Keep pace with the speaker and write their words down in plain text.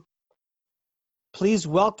Please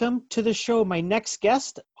welcome to the show my next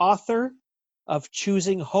guest, author of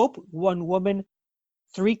Choosing Hope, One Woman,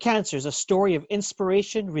 Three Cancers, a story of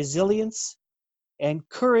inspiration, resilience, and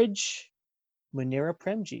courage, Munira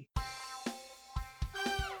Premji.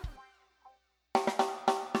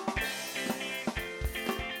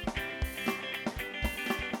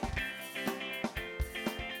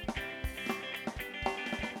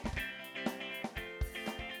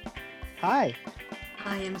 Hi.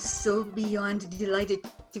 I am so beyond delighted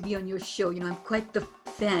to be on your show. I'm quite the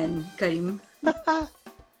fan, Karim.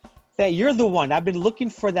 You're the one. I've been looking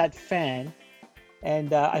for that fan,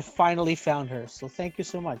 and I finally found her. So thank you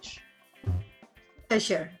so much.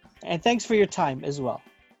 Pleasure. And thanks for your time as well.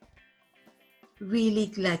 Really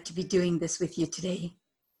glad to be doing this with you today.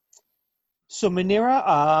 So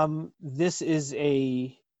Munira, this is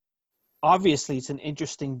obviously it's an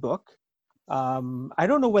interesting book. I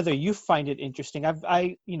don't know whether you find it interesting.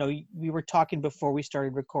 We were talking before we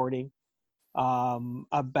started recording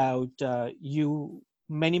about you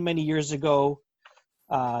many, many years ago,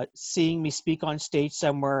 seeing me speak on stage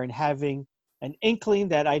somewhere and having an inkling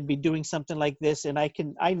that I'd be doing something like this. And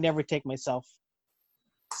I never take myself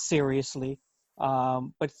seriously.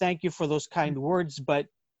 But thank you for those kind words. But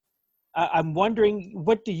I'm wondering,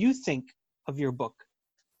 what do you think of your book?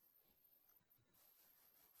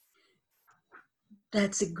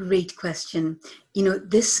 That's a great question.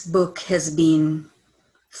 This book has been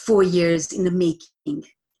 4 years in the making.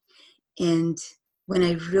 And when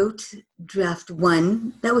I wrote draft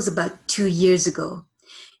one, that was about 2 years ago.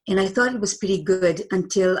 And I thought it was pretty good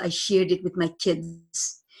until I shared it with my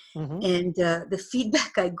kids. Mm-hmm. And the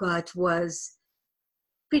feedback I got was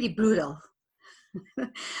pretty brutal.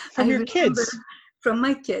 From your kids? From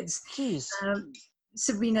my kids. Jeez.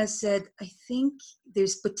 Sabrina said, I think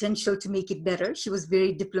there's potential to make it better. She was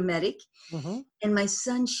very diplomatic. Mm-hmm. And my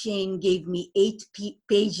son Shane gave me 8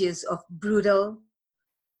 pages of brutal,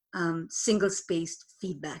 single-spaced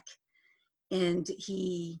feedback. And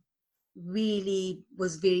he really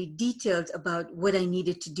was very detailed about what I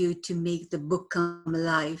needed to do to make the book come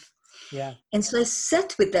alive. Yeah. And so I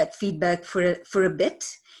sat with that feedback for a bit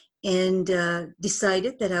and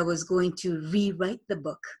decided that I was going to rewrite the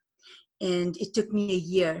book. And it took me a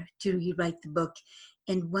year to rewrite the book.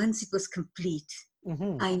 And once it was complete,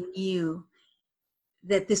 Mm-hmm. I knew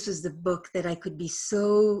that this was the book that I could be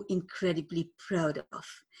so incredibly proud of.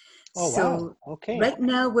 Oh, so wow. Okay. Right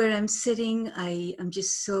now where I'm sitting, I'm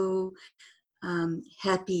just so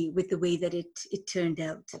happy with the way that it turned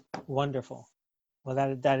out. Wonderful. Well,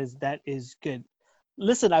 that is good.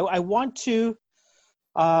 Listen, I want to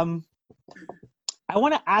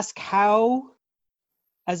ask how,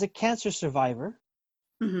 as a cancer survivor,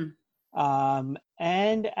 Mm-hmm.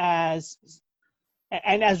 and as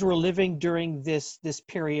we're living during this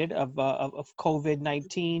period of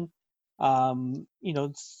COVID-19,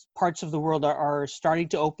 parts of the world are starting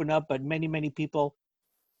to open up, but many people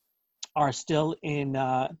are still in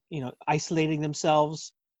isolating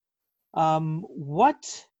themselves. How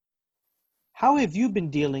have you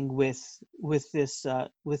been dealing with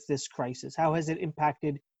this crisis? How has it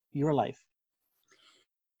impacted your life?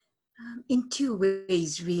 In two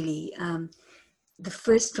ways, really. The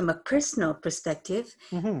first, from a personal perspective,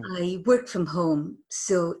 Mm-hmm. I work from home.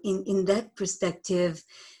 So in that perspective,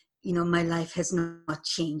 my life has not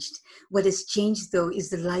changed. What has changed, though, is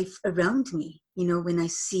the life around me. When I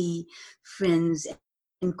see friends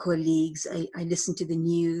and colleagues, I listen to the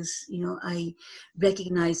news, I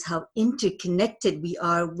recognize how interconnected we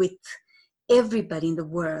are with everybody in the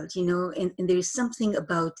world, and there is something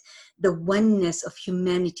about the oneness of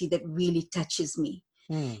humanity that really touches me.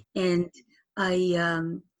 Mm. And I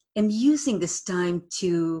am using this time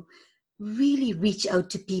to really reach out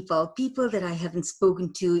to people that I haven't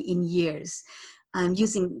spoken to in years. I'm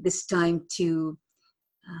using this time to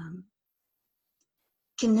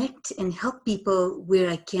connect and help people where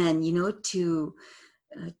I can, to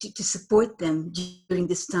support them during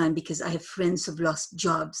this time, because I have friends who've lost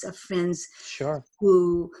jobs. I have friends Sure.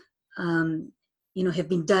 who, have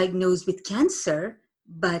been diagnosed with cancer,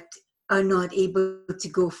 but are not able to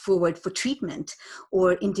go forward for treatment,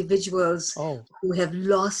 or individuals who have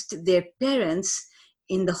lost their parents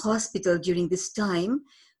in the hospital during this time,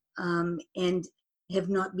 and have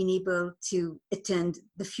not been able to attend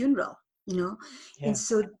the funeral, Yeah. And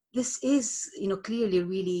so this is, clearly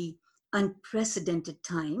really unprecedented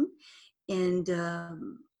time. And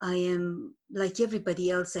I am, like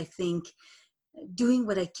everybody else, I think, doing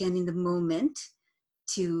what I can in the moment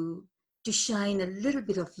to shine a little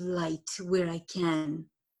bit of light where I can.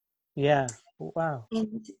 Yeah. Wow.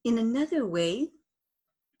 And in another way,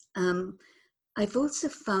 I've also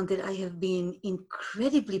found that I have been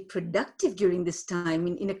incredibly productive during this time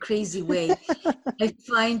in a crazy way. I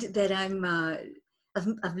find that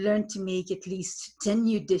I've learned to make at least 10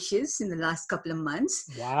 new dishes in the last couple of months.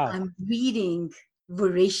 Wow. I'm reading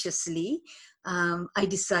voraciously. I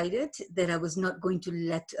decided that I was not going to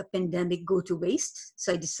let a pandemic go to waste.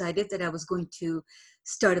 So I decided that I was going to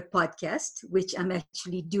start a podcast, which I'm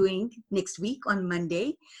actually doing next week on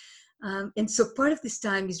Monday. And so part of this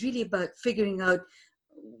time is really about figuring out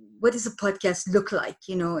what does a podcast look like,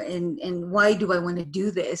 and why do I want to do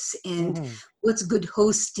this, and Hmm. what's good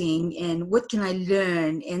hosting, and what can I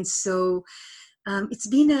learn. And so it's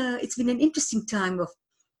been an interesting time of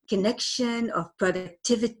connection, of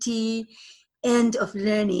productivity, and of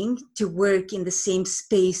learning to work in the same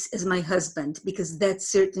space as my husband, because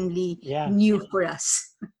that's certainly Yeah, new for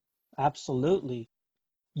us. absolutely.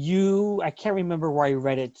 I can't remember where I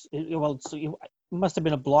read it. Well, it must have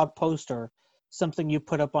been a blog post or something you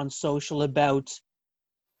put up on social about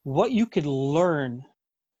what you could learn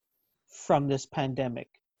from this pandemic.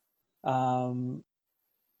 Um,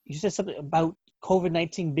 you said something about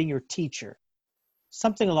COVID-19 being your teacher,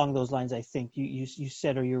 something along those lines. I think you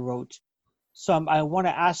said or you wrote. So I want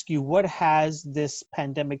to ask you, what has this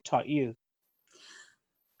pandemic taught you?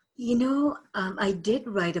 I did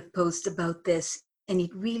write a post about this, and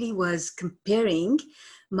it really was comparing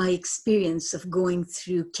my experience of going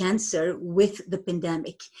through cancer with the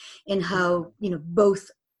pandemic, and how, both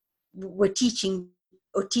were teaching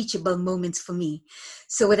or teachable moments for me.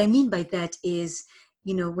 So, what I mean by that is,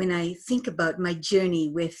 when I think about my journey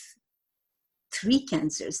with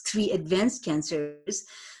three advanced cancers,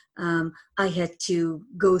 I had to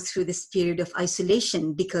go through this period of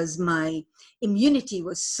isolation because my immunity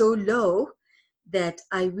was so low that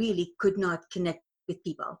I really could not connect with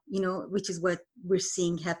people, which is what we're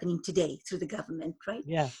seeing happening today through the government, right?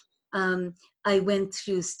 Yeah, Um, I went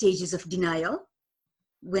through stages of denial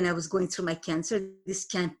when I was going through my cancer. This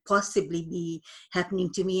can't possibly be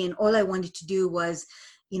happening to me. And all I wanted to do was,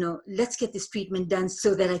 let's get this treatment done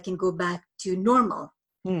so that I can go back to normal.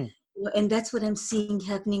 hmm. And that's what I'm seeing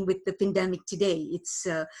happening with the pandemic today. It's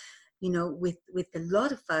with a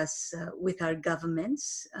lot of us, with our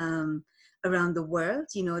governments around the world,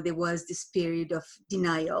 there was this period of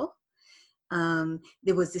denial.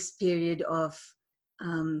 There was this period of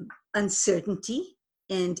uncertainty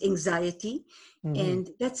and anxiety. Hmm. And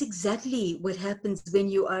that's exactly what happens when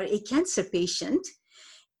you are a cancer patient,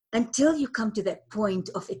 until you come to that point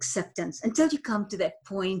of acceptance, until you come to that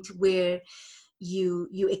point where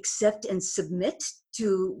you accept and submit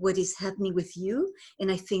to what is happening with you.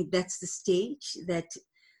 And I think that's the stage that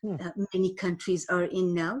Hmm. many countries are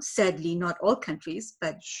in now. Sadly, not all countries,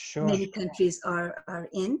 but Sure. many countries are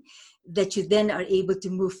in. That you then are able to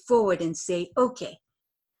move forward and say, okay,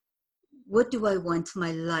 what do I want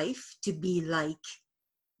my life to be like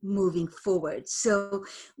moving forward? So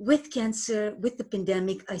with cancer, with the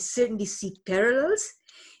pandemic, I certainly see parallels,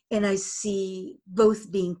 and I see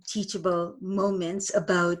both being teachable moments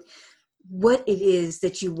about what it is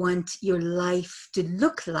that you want your life to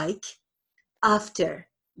look like after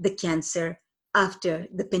the cancer, after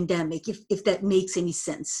the pandemic, if that makes any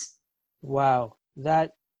sense. Wow.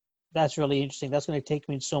 That's really interesting. That's going to take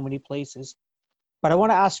me in so many places. But I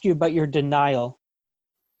want to ask you about your denial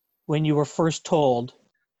when you were first told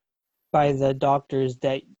by the doctors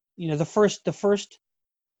that, the first,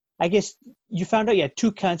 I guess you found out you had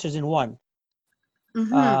two cancers in one.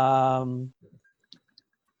 Hmm. Um,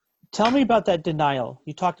 Tell me about that denial.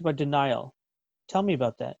 You talked about denial. Tell me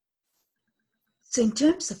about that. So, in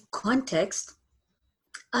terms of context,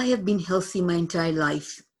 I have been healthy my entire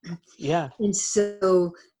life. Yeah, And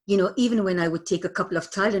so, even when I would take a couple of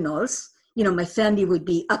Tylenols, my family would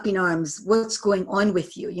be up in arms. What's going on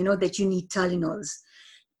with you? That you need Tylenols.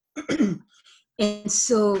 And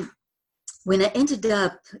so, when I ended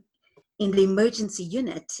up in the emergency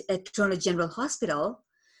unit at Toronto General Hospital,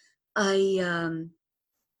 I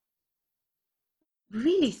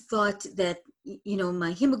really thought that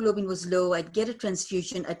my hemoglobin was low. I'd get a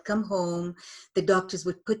transfusion, I'd come home, the doctors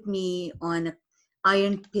would put me on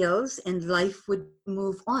iron pills, and life would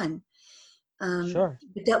move on. sure.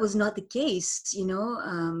 But that was not the case.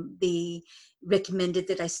 They recommended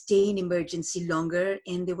that I stay in emergency longer,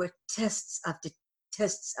 and there were tests after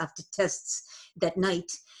tests after tests that night.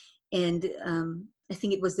 And I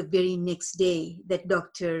think it was the very next day that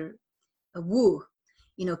Dr. Wu,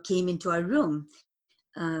 came into our room.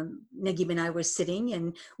 Nagib and I were sitting,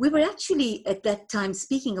 and we were actually at that time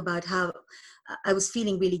speaking about how I was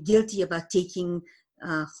feeling really guilty about taking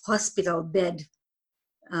a hospital bed,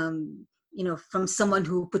 from someone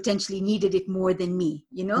who potentially needed it more than me.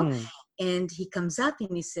 Hmm. and he comes up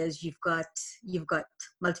and he says, you've got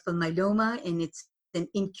multiple myeloma, and it's an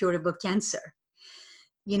incurable cancer.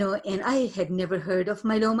 And I had never heard of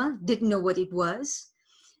myeloma, didn't know what it was.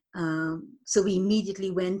 So we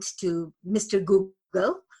immediately went to Mr.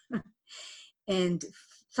 Google and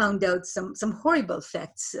found out some horrible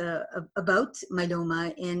facts about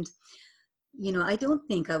myeloma. And, I don't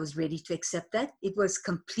think I was ready to accept that. It was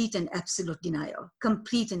complete and absolute denial,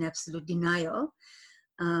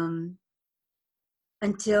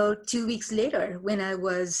 until 2 weeks later, when I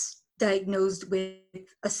was diagnosed with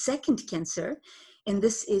a second cancer. And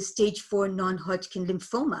this is stage 4 non-Hodgkin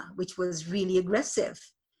lymphoma, which was really aggressive.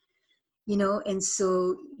 And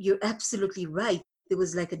so you're absolutely right. It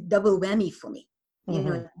was like a double whammy for me,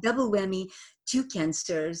 double whammy, 2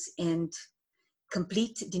 cancers and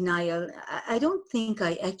complete denial. I don't think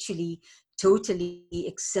I actually totally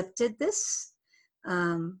accepted this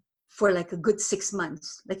for like a good 6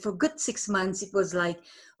 months. Like for good 6 months, it was like,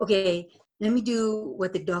 okay, let me do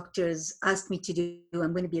what the doctors asked me to do.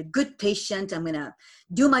 I'm going to be a good patient. I'm going to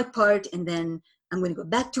do my part, and then I'm going to go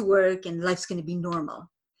back to work, and life's going to be normal.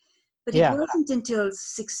 But it wasn't until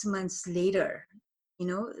 6 months later,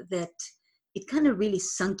 that it kind of really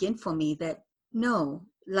sunk in for me that no,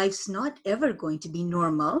 life's not ever going to be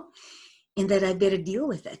normal, and that I better deal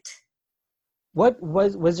with it. What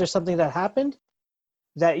was there something that happened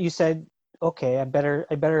that you said, okay, I better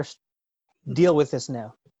deal with this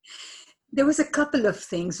now? There was a couple of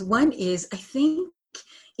things. One is, I think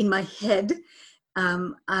in my head,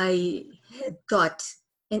 I had thought,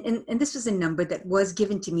 and this was a number that was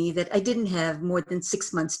given to me, that I didn't have more than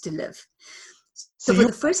 6 months to live. So for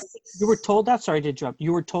the first you were told that? Sorry to interrupt.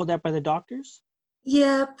 You were told that by the doctors?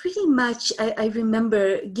 Yeah, pretty much. I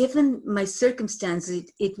remember, given my circumstances,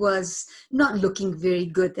 it was not looking very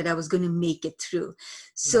good that I was going to make it through.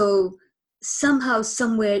 So somehow,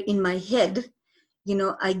 somewhere in my head,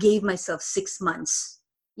 I gave myself 6 months,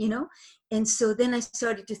 and so then I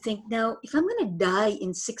started to think, now, if I'm going to die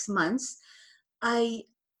in 6 months, I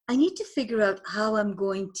need to figure out how I'm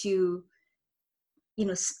going to,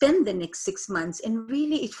 spend the next 6 months. And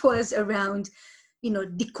really, it was around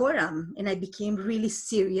decorum. And I became really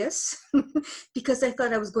serious because I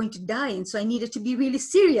thought I was going to die. And so I needed to be really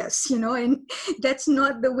serious, and that's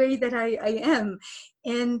not the way that I am.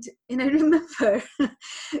 And I remember,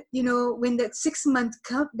 when that 6-month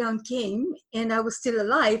countdown came and I was still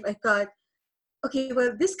alive, I thought, okay,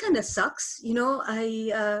 well, this kind of sucks.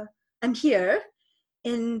 I'm here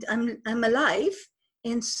and I'm alive.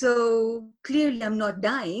 And so clearly I'm not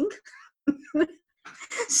dying.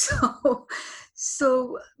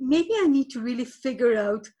 So maybe I need to really figure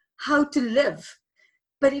out how to live.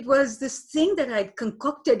 But it was this thing that I'd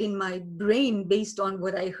concocted in my brain based on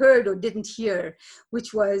what I heard or didn't hear,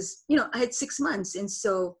 which was, I had 6 months. And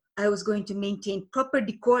so I was going to maintain proper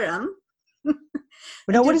decorum.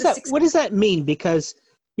 Now, what does that mean? Because,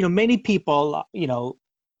 many people,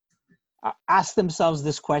 ask themselves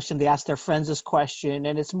this question. They ask their friends this question.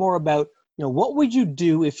 And it's more about, what would you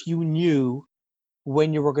do if you knew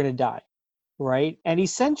when you were going to die, right? And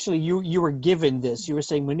essentially, you were given this. You were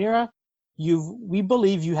saying, Munira, we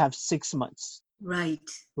believe you have 6 months. Right.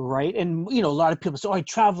 Right. And, a lot of people say, oh, I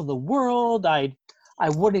travel the world. I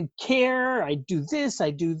wouldn't care. I do this.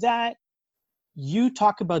 I do that. You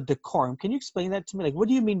talk about decorum. Can you explain that to me? Like, what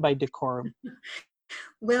do you mean by decorum?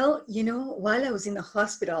 Well, while I was in the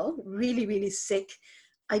hospital, really, really sick,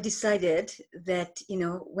 I decided that,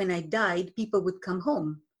 when I died, people would come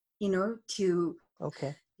home,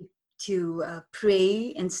 to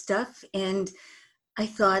pray and stuff. And I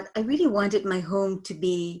thought I really wanted my home to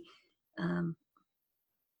be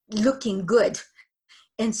looking good.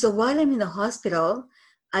 And so while I'm in the hospital,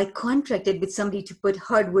 I contracted with somebody to put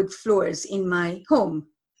hardwood floors in my home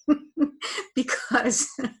because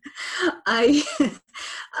I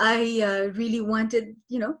really wanted,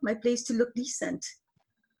 my place to look decent.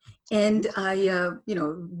 And I,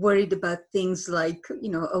 worried about things like,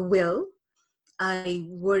 a will. I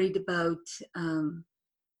worried about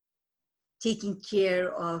taking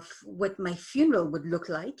care of what my funeral would look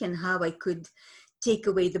like and how I could take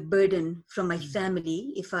away the burden from my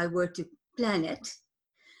family if I were to plan it.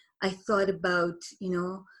 I thought about,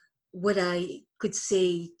 what I could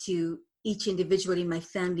say to each individual in my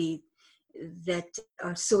family that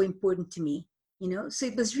are so important to me, So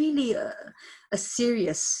it was really a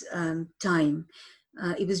serious time.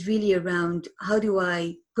 It was really around how do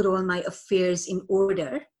I put all my affairs in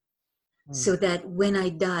order so that when I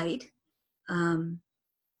died,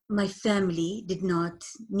 my family did not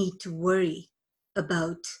need to worry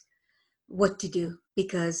about what to do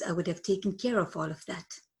because I would have taken care of all of that.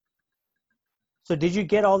 So did you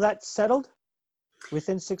get all that settled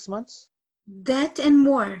within 6 months? That and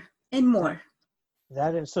more and That more.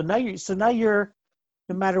 that is so now you're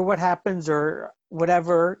no matter what happens or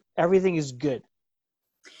whatever, everything is good.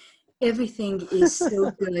 Everything is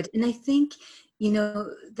so good. And I think,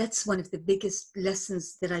 that's one of the biggest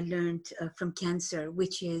lessons that I learned from cancer,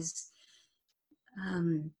 which is,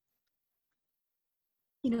 um,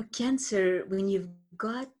 cancer, when you've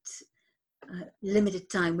got limited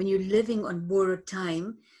time, when you're living on borrowed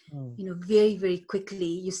time, Mm. very, very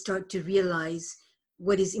quickly you start to realize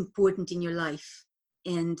what is important in your life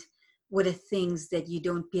and what are things that you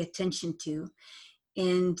don't pay attention to.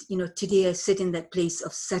 And, today I sit in that place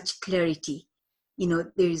of such clarity.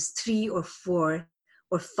 There's 3 or 4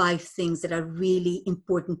 or 5 things that are really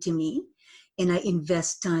important to me. And I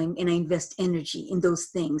invest time and I invest energy in those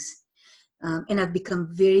things. And I've become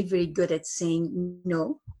very, very good at saying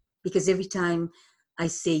no, because every time I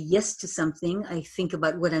say yes to something, I think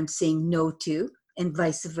about what I'm saying no to, and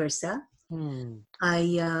vice versa. Hmm. I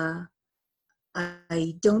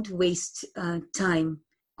I don't waste time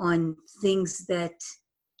on things that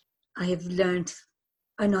I have learned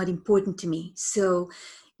are not important to me. So,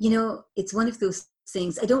 it's one of those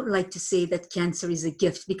things. I don't like to say that cancer is a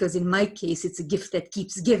gift, because in my case, it's a gift that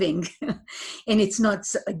keeps giving. And it's not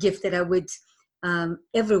a gift that I would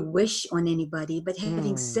ever wish on anybody. But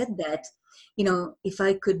having Hmm. said that, if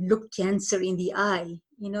I could look cancer in the eye,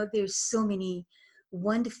 there's so many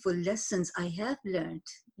wonderful lessons I have learned,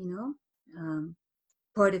 you know. Um,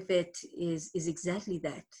 Part of it is exactly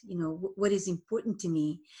that, what is important to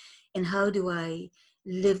me, and how do I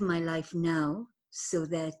live my life now so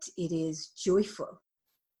that it is joyful.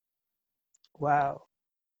 Wow.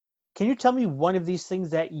 Can you tell me one of these things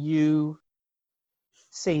that you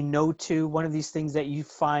say no to? One of these things that you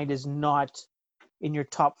find is not in your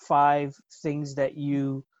top five things that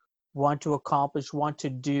you want to accomplish, want to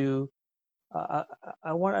do?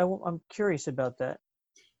 I'm curious about that.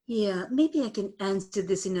 Yeah, maybe I can answer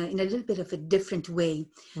this in a little bit of a different way.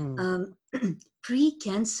 Hmm. um,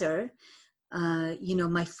 Pre-cancer,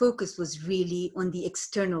 my focus was really on the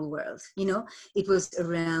external world. It was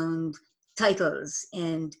around titles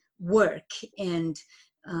and work and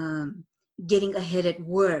um, getting ahead at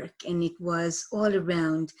work, and it was all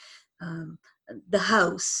around um, the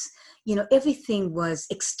house. Everything was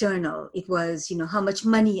external. It was, how much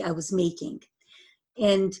money I was making.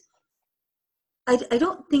 And I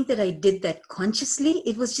don't think that I did that consciously.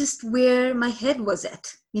 It was just where my head was at.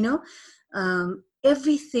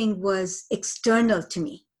 Everything was external to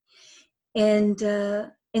me, and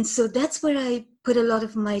so that's where I put a lot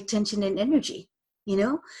of my attention and energy. You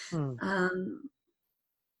know, Hmm. um,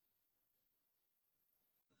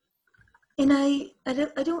 and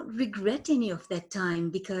I don't regret any of that time,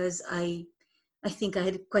 because I think I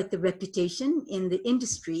had quite the reputation in the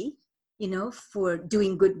industry, for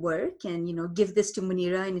doing good work, and, give this to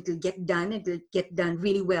Munira and it'll get done. It'll get done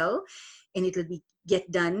really well, and it'll be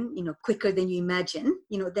get done, quicker than you imagine,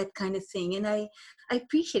 that kind of thing. And I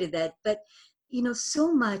appreciated that. But,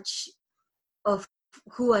 so much of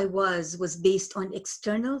who I was based on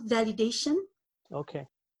external validation. Okay.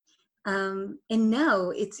 And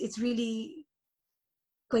now it's really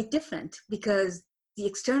quite different, because the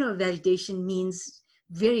external validation means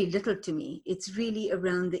very little to me. It's really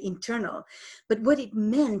around the internal. But what it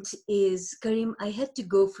meant is, Karim, I had to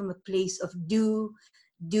go from a place of do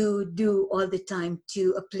all the time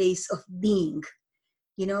to a place of being,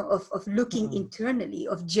 of looking Hmm. internally,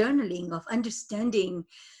 of journaling, of understanding,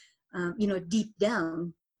 deep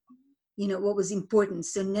down, what was important.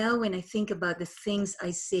 So now when I think about the things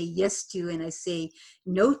I say yes to and I say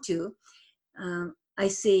no to, I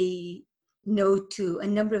say no to a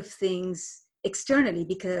number of things externally,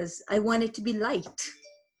 because I wanted to be liked.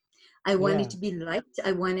 I wanted Yeah. to be liked.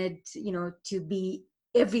 I wanted, to be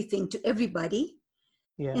everything to everybody.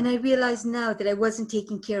 Yeah. And I realize now that I wasn't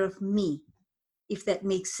taking care of me, if that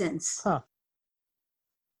makes sense. Huh.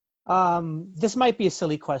 This might be a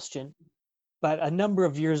silly question, but a number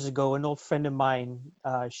of years ago, an old friend of mine,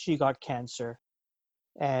 she got cancer,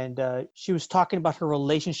 and she was talking about her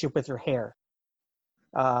relationship with her hair.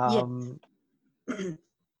 Yeah. Um,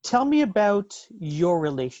 Tell me about your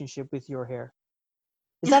relationship with your hair.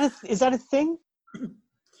 Is that a thing?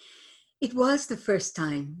 It was the first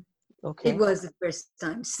time. It Okay. was the first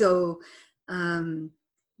time. So, um,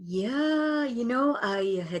 yeah,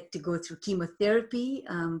 I had to go through chemotherapy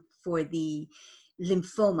for the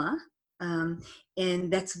lymphoma. Um,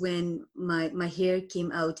 and that's when my hair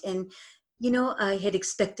came out. And, I had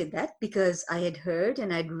expected that, because I had heard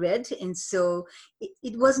and I'd read. And so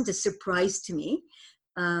it wasn't a surprise to me.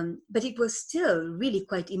 But it was still really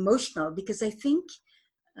quite emotional because I think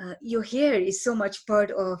your hair is so much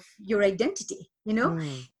part of your identity, you know,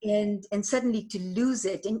 Mm. and suddenly to lose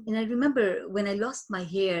it. And I remember when I lost my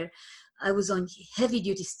hair, I was on heavy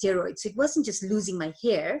duty steroids. So it wasn't just losing my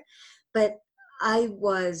hair, but I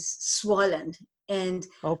was swollen. And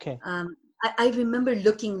Okay. I remember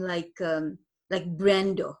looking like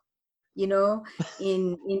Brando, you know,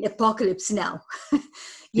 in Apocalypse Now.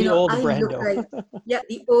 You The know, old I look Brando. like, yeah,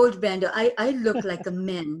 the old Brando. I look like a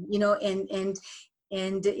man, you know,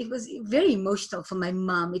 and it was very emotional for my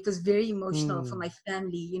mom. It was very emotional for Mm. my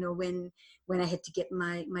family, you know, when I had to get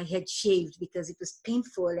my head shaved because it was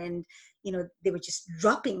painful, and you know they were just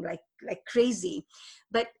dropping like crazy.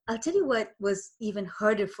 But I'll tell you what was even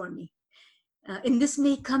harder for me, and this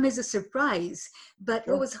may come as a surprise, but what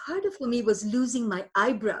Sure. was harder for me was losing my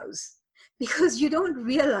eyebrows because you don't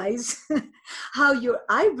realize how your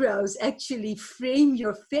eyebrows actually frame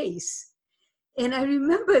your face. And I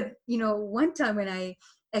remember, you know, one time when I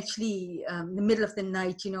actually, in the middle of the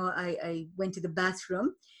night, you know, I went to the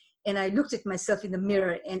bathroom and I looked at myself in the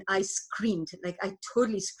mirror and I screamed, like I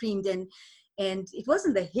totally screamed. And it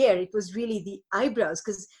wasn't the hair, it was really the eyebrows.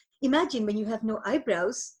 Because imagine when you have no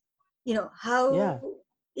eyebrows, you know, how Yeah.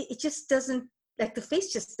 it just doesn't, like the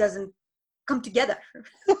face just doesn't come together.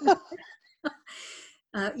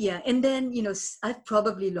 Yeah, and then you know I've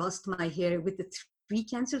probably lost my hair with the three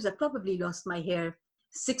cancers. I probably lost my hair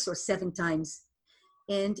 6 or 7 times,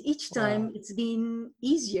 and each time Wow. it's been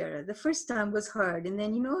easier. The first time was hard, and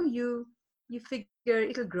then you know you figure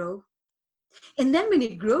it'll grow, and then when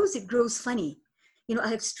it grows funny. You know, I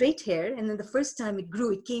have straight hair, and then the first time it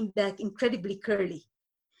grew, it came back incredibly curly.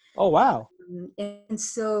 Oh, wow. And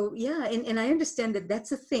so yeah, and I understand that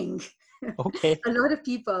that's a thing. Okay. A lot of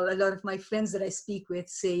people, a lot of my friends that I speak with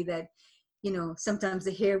say that, you know, sometimes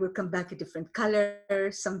the hair will come back a different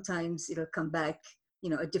color, sometimes it'll come back, you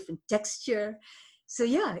know, a different texture. So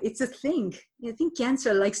yeah, it's a thing. I think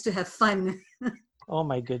cancer likes to have fun. Oh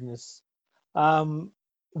my goodness. Um,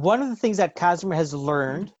 One of the things that Casimir has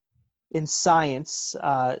learned in science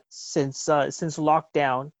since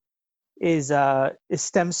lockdown is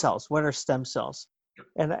stem cells. What are stem cells?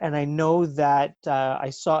 And I know that I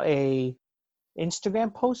saw a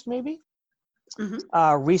Instagram post maybe Hmm.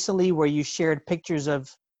 recently where you shared pictures of,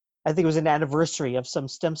 I think it was an anniversary of some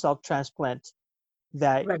stem cell transplant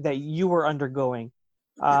Right. that you were undergoing.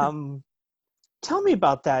 Um, Tell me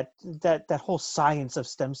about that whole science of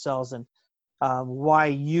stem cells and why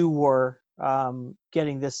you were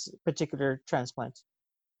getting this particular transplant.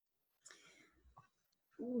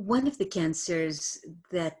 One of the cancers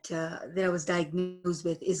that I was diagnosed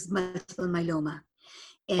with is multiple myeloma.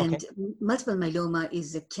 And Okay. multiple myeloma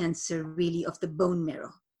is a cancer really of the bone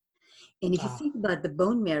marrow. And if you Ah. think about the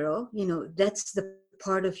bone marrow, you know, that's the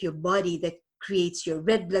part of your body that creates your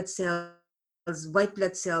red blood cells, white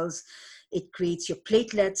blood cells, it creates your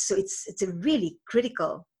platelets. So it's a really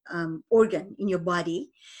critical organ in your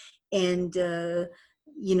body. And,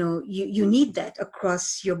 you know, you need that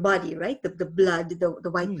across your body, right? The blood,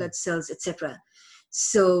 the white Hmm. blood cells, etc.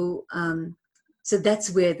 So, so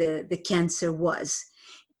that's where the cancer was.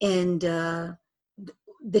 And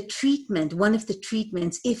the treatment, one of the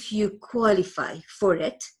treatments, if you qualify for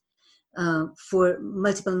it, for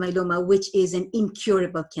multiple myeloma, which is an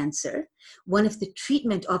incurable cancer, one of the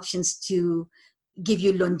treatment options to give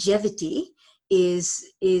you longevity is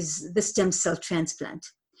the stem cell transplant.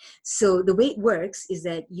 So the way it works is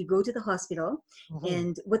that you go to the hospital, Mhm.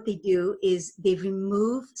 and what they do is they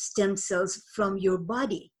remove stem cells from your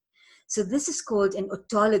body. So this is called an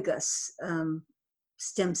autologous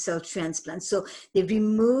stem cell transplant. So they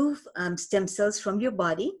remove stem cells from your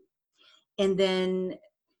body, and then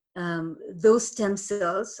those stem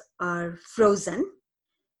cells are frozen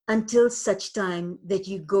until such time that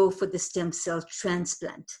you go for the stem cell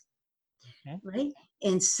transplant, Okay. right?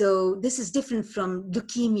 And so this is different from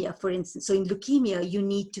leukemia, for instance. So in leukemia, you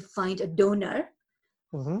need to find a donor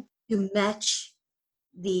Hmm. to match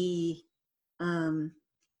the um,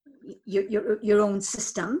 your own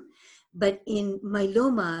system. But in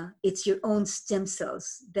myeloma, it's your own stem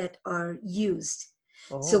cells that are used.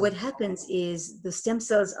 So what Oh. happens is the stem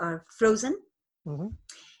cells are frozen, Hmm.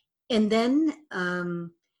 and then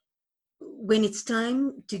when it's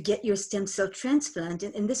time to get your stem cell transplant,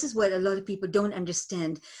 and this is what a lot of people don't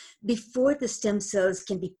understand, before the stem cells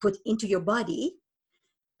can be put into your body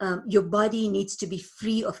needs to be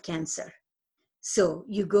free of cancer. So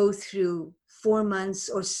you go through 4 months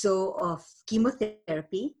or so of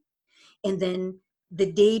chemotherapy, and then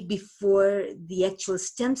the day before the actual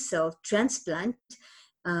stem cell transplant,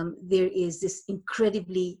 there is this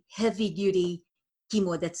incredibly heavy duty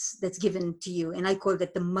chemo that's given to you, and I call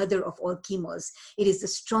that the mother of all chemos. It is the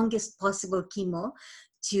strongest possible chemo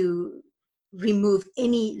to remove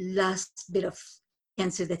any last bit of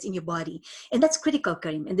cancer that's in your body. And that's critical,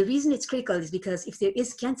 Karim. And the reason it's critical is because if there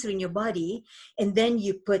is cancer in your body and then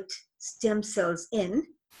you put stem cells in,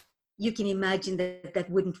 you can imagine that that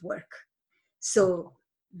wouldn't work. So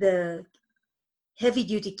the heavy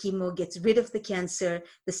duty chemo gets rid of the cancer,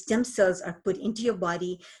 the stem cells are put into your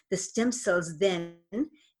body, the stem cells then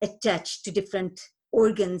attach to different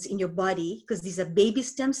organs in your body, because these are baby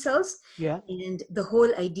stem cells. Yeah. And the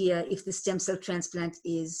whole idea, if the stem cell transplant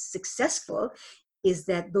is successful, is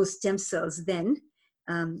that those stem cells then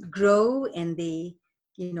grow, and they,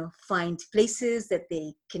 you know, find places that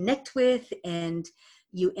they connect with, and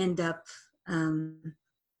you end up,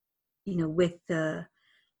 you know, with an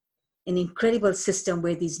incredible system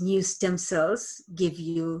where these new stem cells give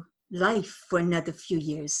you life for another few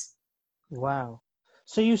years. Wow.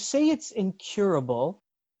 So you say it's incurable,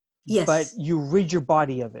 but Yes. you rid your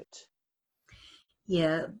body of it.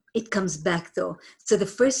 Yeah, it comes back though. So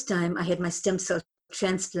the first time I had my stem cell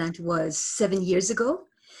transplant was 7 years ago.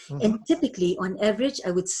 Mm-hmm. And typically, on average,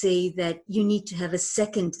 I would say that you need to have a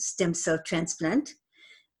second stem cell transplant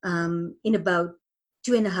in about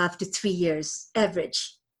 2.5 to 3 years,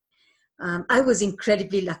 average. I was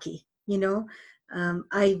incredibly lucky, you know.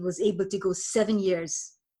 I was able to go 7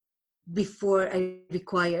 years before I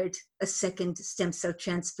required a second stem cell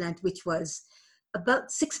transplant, which was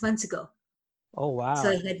about 6 months ago. Oh, So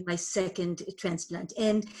I wow. had my second transplant.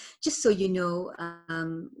 And just so you know,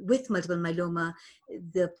 with multiple myeloma,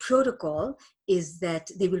 the protocol is that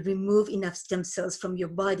they will remove enough stem cells from your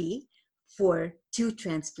body for 2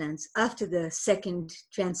 transplants. After the second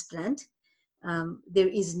transplant, there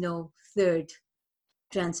is no third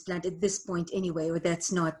transplant at this point anyway, or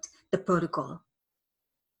that's not the protocol.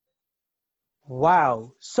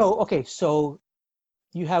 Wow. So, okay, so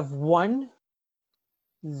you have one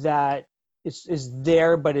that is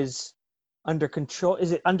there but is under control.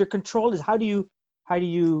 Is it under control? Is how do you how do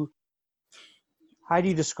you how do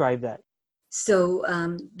you describe that? So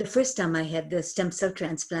the first time I had the stem cell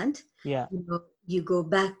transplant, Yeah. you know, you go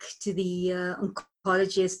back to the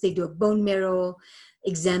oncologist, they do a bone marrow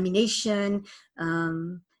examination,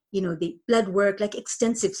 you know, the blood work, like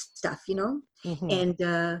extensive stuff, you know, Mm-hmm.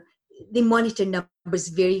 and they monitor numbers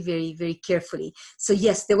very, very, very carefully. So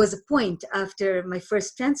yes, there was a point after my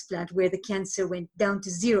first transplant where the cancer went down to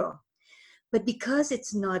 0. But because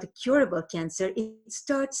it's not a curable cancer, it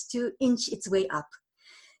starts to inch its way up.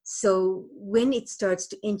 So when it starts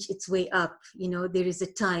to inch its way up, you know, there is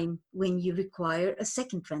a time when you require a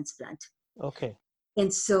second transplant. Okay.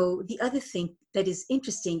 And so the other thing that is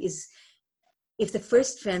interesting is if the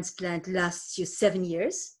first transplant lasts you 7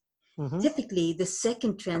 years, Mm-hmm. typically the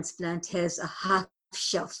second transplant has a half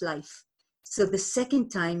shelf life. So the second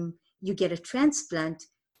time you get a transplant,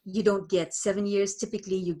 you don't get 7 years.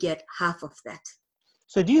 Typically you get half of that.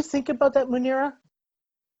 So do you think about that, Munira?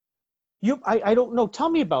 I don't know. Tell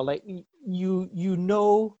me about, like, you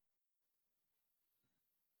know,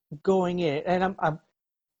 going in, and I'm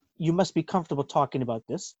you must be comfortable talking about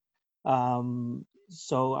this.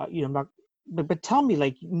 So you know, I'm not, but tell me,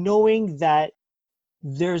 like, knowing that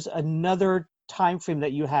there's another time frame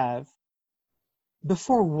that you have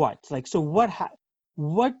before what? Like, so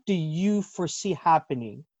what do you foresee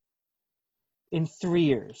happening in 3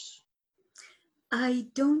 years? I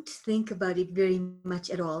don't think about it very much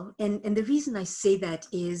at all. And the reason I say that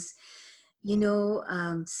is, you know,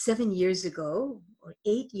 7 years ago or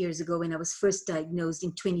 8 years ago, when I was first diagnosed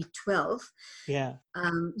in 2012, Yeah.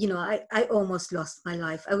 you know, I almost lost my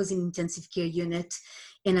life. I was in intensive care unit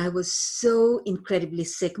and I was so incredibly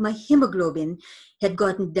sick. My hemoglobin had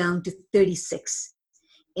gotten down to 36.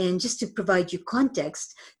 And just to provide you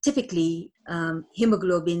context, typically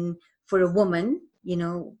hemoglobin for a woman, you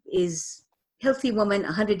know, is healthy woman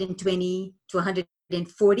 120 to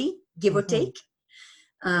 140, give or Mm-hmm. take.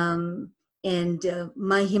 Um, and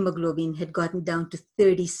my hemoglobin had gotten down to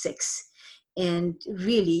 36. And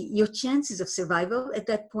really, your chances of survival at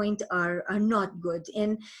that point are not good.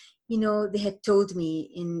 And, you know, they had told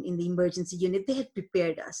me in the emergency unit, they had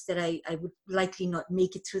prepared us that I would likely not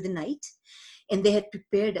make it through the night. And they had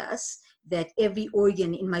prepared us that every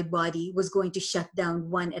organ in my body was going to shut down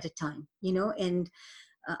one at a time, you know, and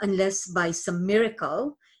unless by some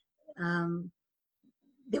miracle, um,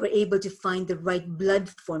 they were able to find the right blood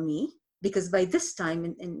for me, because by this time,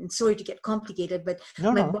 and sorry to get complicated, but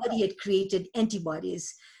No, my no. body had created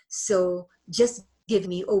antibodies. So just give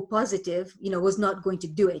me O positive, you know, was not going to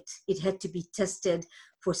do it. It had to be tested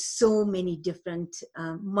for so many different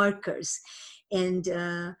markers. And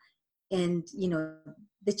and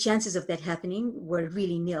the chances of that happening were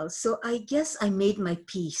really nil. So I guess I made my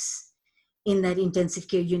peace in that intensive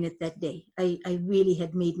care unit that day. I really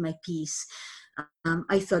had made my peace.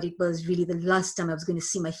 I thought it was really the last time I was going to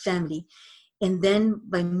see my family. And then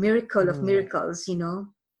by miracle of Mm. miracles,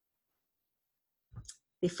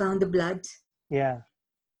 they found the blood. Yeah.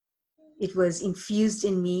 It was infused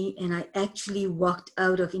in me, and I actually walked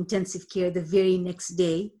out of intensive care the very next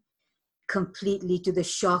day, completely to the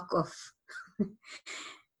shock of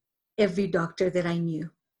every doctor that I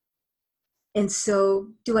knew. And so,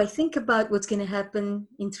 do I think about what's going to happen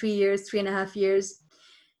in 3 years, 3.5 years?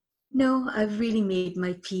 No, I've really made my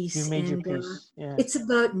You peace. made your And peace. Yeah. it's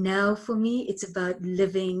about now for me. It's about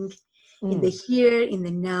living in the Mm. here, in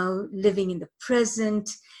the now, living in the present.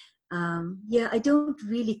 Yeah, I don't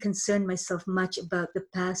really concern myself much about the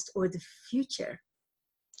past or the future.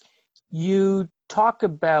 You talk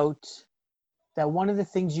about that one of the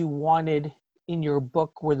things you wanted in your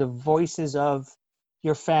book were the voices of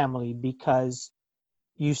your family, because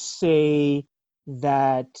you say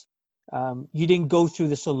that you didn't go through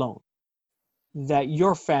this alone, that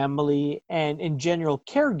your family and in general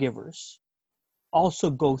caregivers also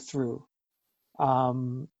go through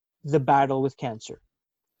um, the battle with cancer.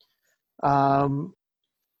 Um,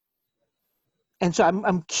 and so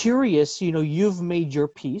I'm curious, you've made your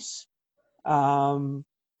peace. Um,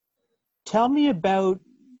 Tell me about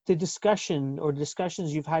the discussion or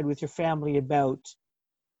discussions you've had with your family about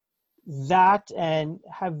that, and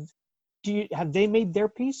have they made their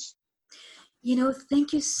peace?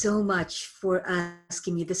 Thank you so much for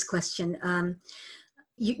asking me this question.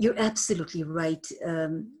 You're absolutely right.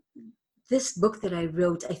 This book that I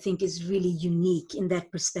wrote, I think, is really unique in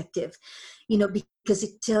that perspective, because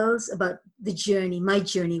it tells about the journey, my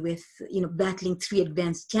journey with, battling 3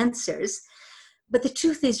 advanced cancers. But the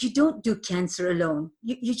truth is, you don't do cancer alone.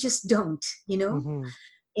 You just don't. Mm-hmm.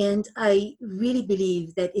 And I really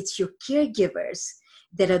believe that it's your caregivers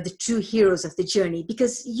that are the true heroes of the journey,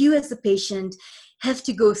 because you as the patient have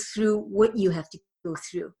to go through what you have to go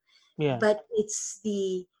through. Yeah. But it's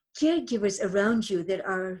the caregivers around you that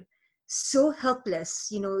are so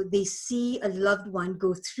helpless. They see a loved one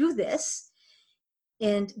go through this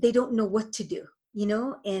and they don't know what to do.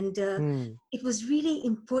 And Mm. it was really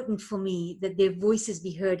important for me that their voices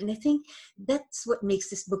be heard. And I think that's what makes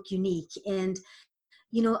this book unique. And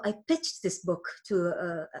I pitched this book to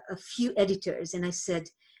a few editors, and I said,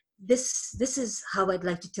 this is how I'd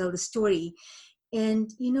like to tell the story.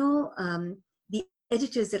 And the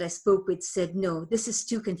editors that I spoke with said, no, this is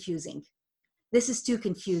too confusing. This is too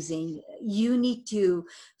confusing. You need to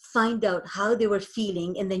find out how they were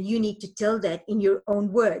feeling, and then you need to tell that in your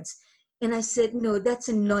own words. And I said, no, that's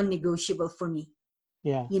a non-negotiable for me.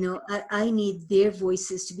 Yeah. I need their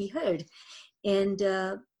voices to be heard. And,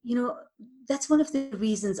 that's one of the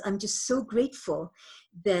reasons I'm just so grateful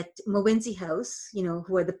that Mowenzi House,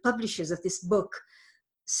 who are the publishers of this book,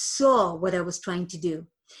 saw what I was trying to do.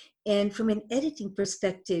 And from an editing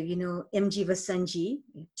perspective, MG Vasanji,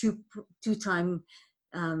 two-time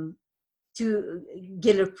two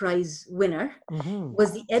Giller Prize winner, Mm-hmm.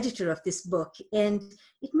 was the editor of this book. And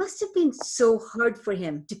it must have been so hard for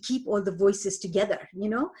him to keep all the voices together.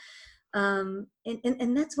 And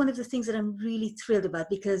that's one of the things that I'm really thrilled about,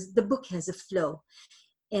 because the book has a flow.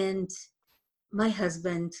 And my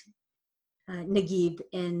husband, Naguib,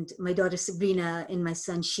 and my daughter Sabrina, and my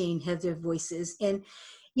son Shane have their voices. And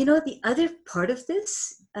the other part of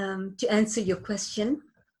this, to answer your question,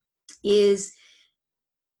 is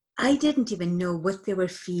I didn't even know what they were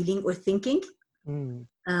feeling or thinking Mm.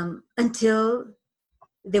 until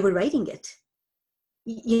they were writing it.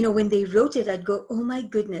 When they wrote it, I'd go, oh my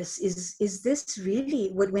goodness, is this really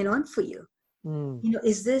what went on for you? Mm.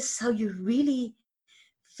 Is this how you really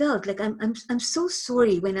felt? Like, I'm so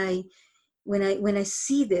sorry when I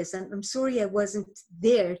see this. I'm sorry I wasn't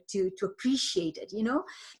there to appreciate it.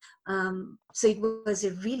 So it was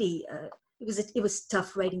a really it was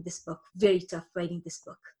tough writing this book, very tough writing this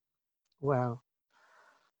book. Wow.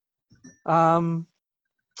 Um,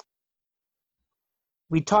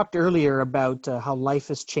 we talked earlier about how life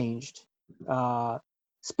has changed, uh,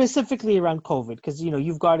 specifically around COVID, because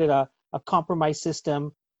you've got a compromised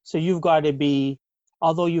system, so you've got to be,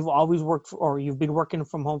 although you've always worked or you've been working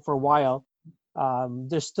from home for a while,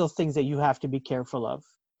 there's still things that you have to be careful of.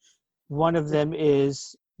 One of them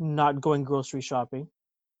is not going grocery shopping,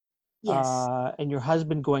 Yes. and your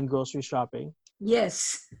husband going grocery shopping.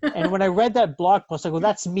 Yes. And when I read that blog post, I go,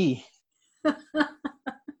 that's me.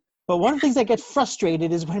 But one of the things I get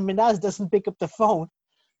frustrated is when Minaz doesn't pick up the phone,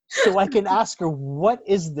 so I can ask her, what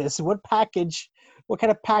is this? What package What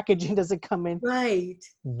kind of packaging does it come in? Right.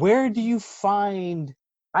 Where do you find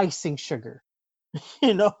icing sugar?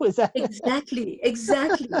 Is that Exactly,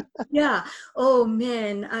 exactly. Yeah. Oh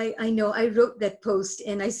man, I know. I wrote that post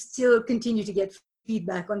and I still continue to get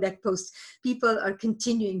feedback on that post. People are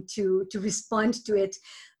continuing to respond to it.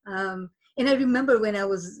 And I remember when I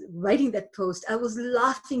was writing that post, I was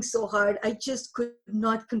laughing so hard. I just could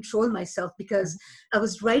not control myself because I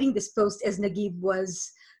was writing this post as Naguib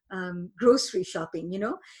was grocery shopping,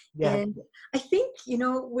 yeah, And I think,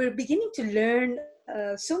 we're beginning to learn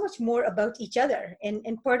so much more about each other.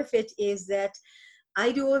 And part of it is that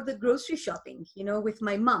I do all the grocery shopping, with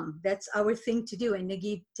my mom. That's our thing to do. And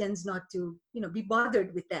Naguib tends not to, be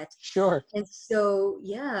bothered with that. sure. And so,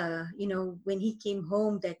 yeah, when he came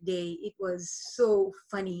home that day, it was so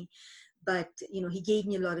funny. But, he gave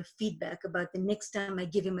me a lot of feedback about the next time I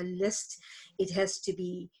give him a list, it has to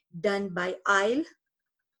be done by aisle,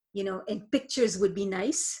 and pictures would be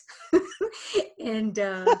nice. and,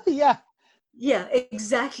 Yeah, yeah,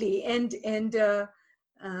 exactly. And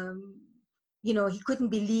um, he couldn't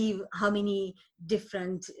believe how many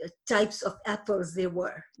different types of apples there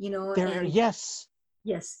were, there. and Yes,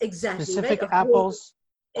 yes, exactly, right, specific a whole, apples.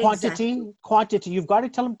 exactly, Quantity. You've got to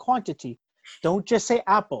tell them quantity. Don't just say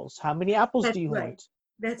apples. How many apples do that's you right, want?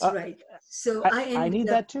 that's Uh, right. So I I I ended need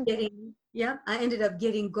up that too. getting, yeah, I ended up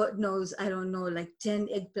getting, God knows, I don't know, like 10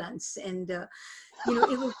 eggplants. And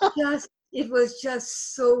it was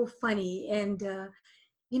just so funny. And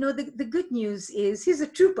the good news is he's a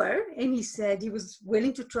trooper, and he said he was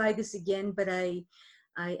willing to try this again, but I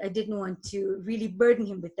didn't want to really burden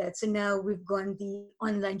him with that. So now we've gone the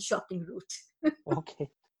online shopping route. Okay.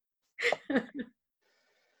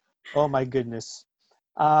 Oh my goodness.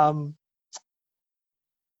 Um,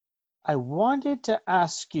 I wanted to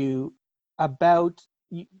ask you about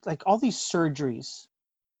like all these surgeries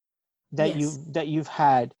that Yes, you've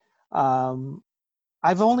had. Um,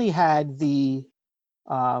 I've only had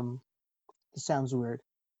um, it sounds weird,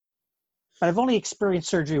 but I've only experienced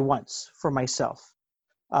surgery once for myself.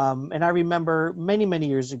 And I remember many, many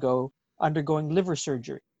years ago undergoing liver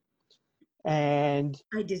surgery. And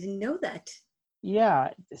I didn't know that. yeah,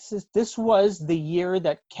 this was the year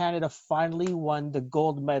that Canada finally won the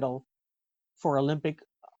gold medal for Olympic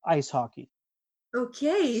ice hockey.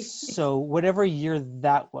 Okay. So whatever year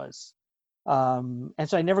that was. And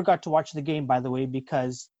so I never got to watch the game, by the way,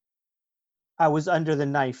 because I was under the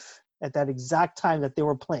knife at that exact time that they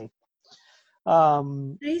were playing.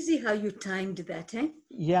 Um, Crazy how you timed that, eh?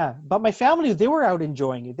 yeah, but my family, they were out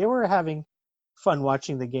enjoying it. They were having fun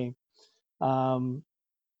watching the game. Um,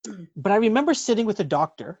 but I remember sitting with a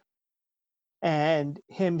doctor and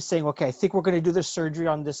him saying, okay, I think we're going to do the surgery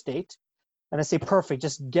on this date. And I say, perfect,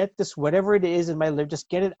 just get this, whatever it is in my liver, just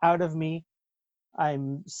get it out of me.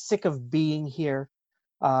 I'm sick of being here.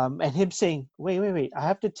 And him saying, wait, I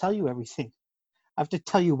have to tell you everything. I have to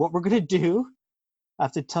tell you what we're going to do. I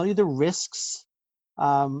have to tell you the risks.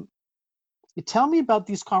 Um, you tell me about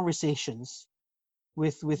these conversations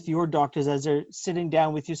with your doctors as they're sitting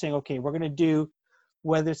down with you saying, okay, we're going to do,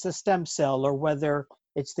 whether it's a stem cell or whether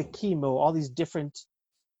it's the chemo, all these different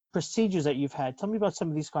procedures that you've had. Tell me about some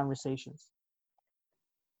of these conversations.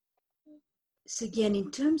 So again,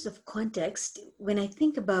 in terms of context, when I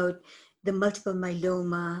think about the multiple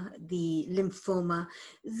myeloma, the lymphoma,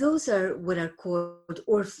 those are what are called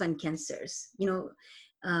orphan cancers.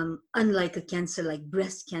 Unlike a cancer like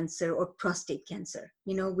breast cancer or prostate cancer,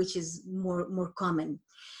 which is more common.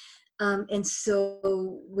 And so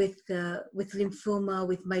with lymphoma,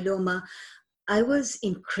 with myeloma, I was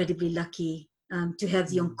incredibly lucky to have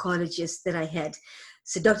the Mm. oncologist that I had.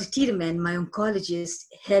 So Dr. Tiedemann, my oncologist,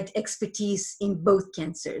 had expertise in both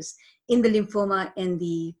cancers, in the lymphoma and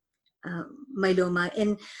the myeloma.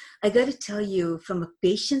 And I got to tell you, from a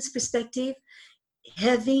patient's perspective,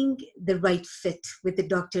 having the right fit with the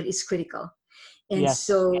doctor is critical. And Yes.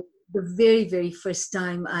 so the very, very first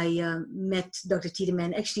time I met Dr.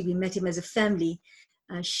 Tiedemann, actually we met him as a family.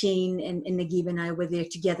 Shane and Naguib and I were there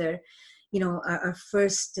together. Our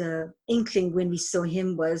first inkling when we saw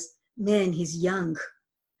him was, man, he's young,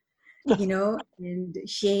 and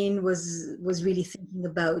Shane was really thinking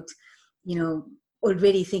about, you know,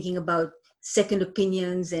 already thinking about second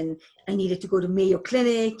opinions, and I needed to go to Mayo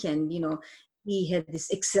Clinic, and he had this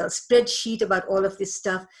Excel spreadsheet about all of this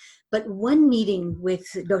stuff. But one meeting with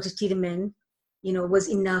Dr. Tiedemann, was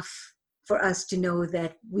enough for us to know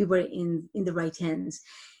that we were in the right hands.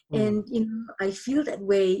 Mm. And I feel that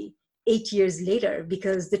way 8 years later,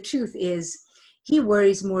 because the truth is, he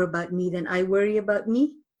worries more about me than I worry about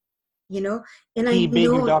me, you know and I He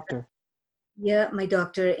being your know, doctor. yeah, my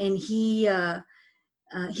doctor. And he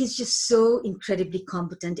he's just so incredibly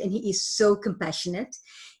competent, and he is so compassionate.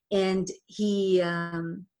 And he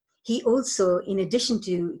also, in addition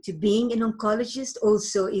to being an oncologist,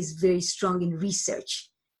 also is very strong in research.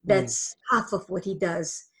 Mm. That's half of what he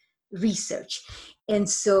does, research. And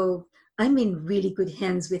so I'm in really good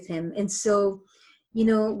hands with him. And so,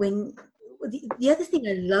 when the other thing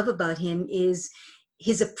I love about him is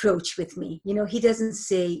his approach with me. He doesn't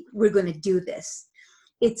say, we're going to do this.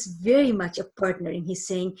 It's very much a partner. And he's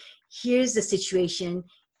saying, here's the situation.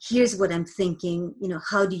 Here's what I'm thinking.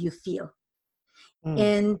 How do you feel? Mm.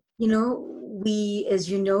 And, we, as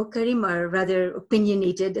you know, Karim, are rather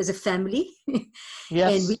opinionated as a family. And we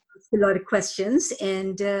Yes. ask a lot of questions.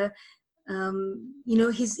 And,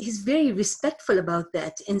 he's very respectful about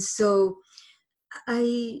that. And so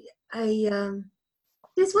I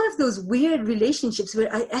it's one of those weird relationships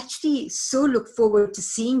where I actually so look forward to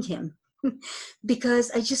seeing him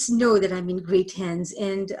because I just know that I'm in great hands.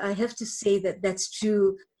 And I have to say that that's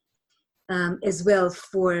true as well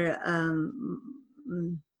for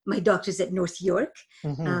my doctors at North York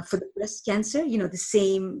Hmm. for the breast cancer.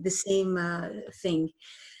 The same thing.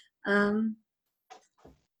 Um,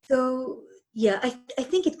 so yeah, I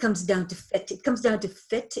think it comes down to fit. It comes down to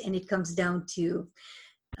fit, and it comes down to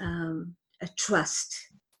a trust,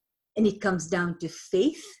 and it comes down to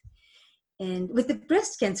faith. And with the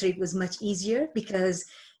breast cancer, it was much easier because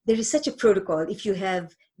there is such a protocol. If you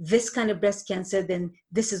have this kind of breast cancer, then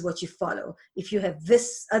this is what you follow. If you have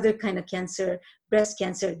this other kind of cancer, breast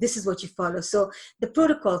cancer, this is what you follow. So the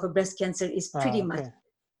protocol for breast cancer is pretty much. Okay.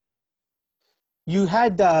 You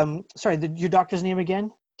had sorry, your doctor's name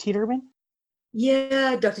again? Tiedemann?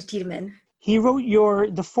 Yeah, Dr. Tiedemann. He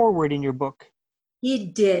wrote the foreword in your book. He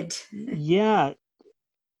did. Yeah.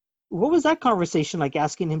 What was that conversation like,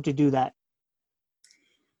 asking him to do that?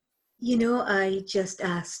 I just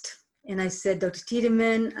asked, and I said, Dr.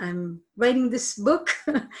 Tiedemann, I'm writing this book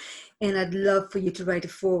and I'd love for you to write a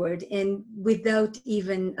foreword. And without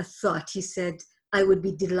even a thought, he said, I would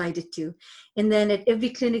be delighted to. And then at every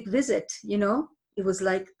clinic visit, it was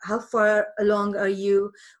like, how far along are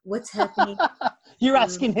you? What's happening? You're Um,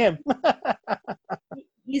 asking him.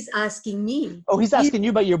 he's asking me. Oh, he's He's asking you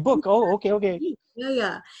about your book. Oh, okay, asking okay. me. Yeah,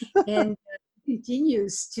 yeah. And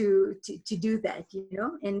continues to do that,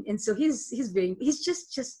 and so he's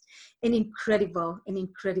just an incredible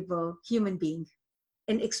human being,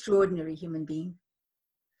 an extraordinary human being.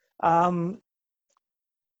 Um,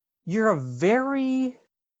 you're a very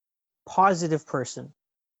positive person.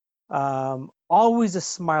 Always a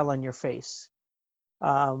smile on your face.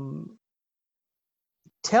 Um,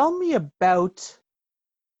 Tell me about,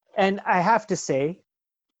 and I have to say,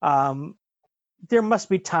 um, there must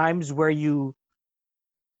be times where you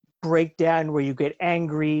break down, where you get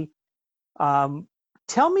angry. Um,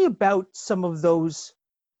 Tell me about some of those.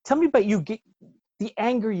 Tell me about the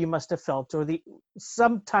anger you must have felt, or the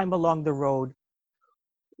sometime along the road,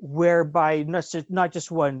 whereby not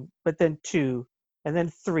just one, but then two, and then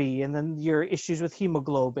three, and then your issues with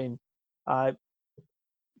hemoglobin. Uh,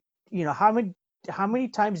 how many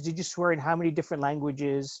times did you swear in how many different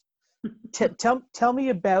languages? Tell me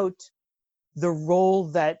about the role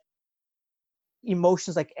that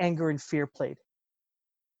emotions like anger and fear played.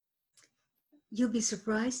 You'll be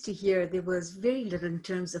surprised to hear there was very little in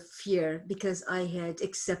terms of fear because I had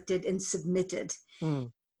accepted and submitted. Mm,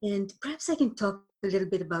 And perhaps I can talk a little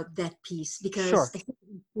bit about that piece because sure. I think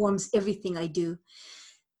it informs everything I do.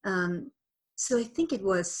 Um, so I think it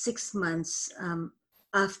was 6 months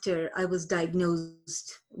after I was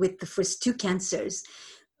diagnosed with the first two cancers.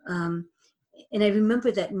 Um, and I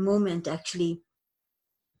remember that moment actually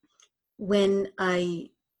when I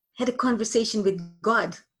had a conversation with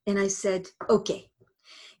God and I said, okay,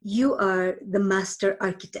 you are the master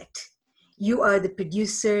architect. You are the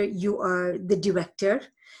producer. You are the director.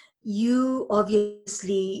 You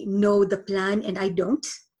obviously know the plan and I don't.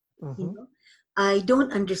 You Hmm. know, I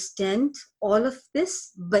don't understand all of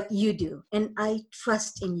this, but you do, and I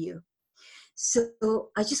trust in you.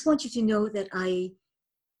 So I just want you to know that I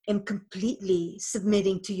am completely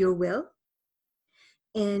submitting to your will.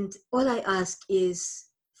 And all I ask is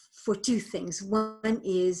for two things. One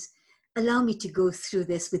is allow me to go through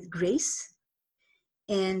this with grace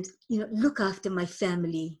and, look after my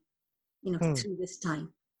family, Mm. through this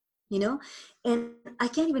time, you know? And I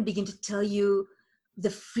can't even begin to tell you the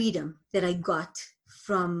freedom that I got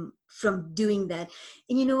from doing that.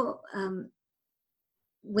 And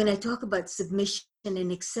when I talk about submission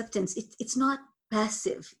and acceptance, it's not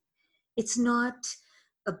passive. It's not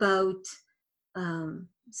about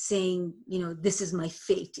saying, this is my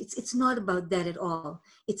fate. It's not about that at all.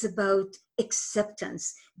 It's about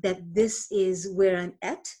acceptance that this is where I'm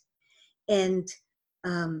at, and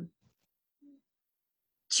um,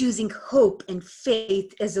 choosing hope and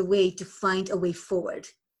faith as a way to find a way forward.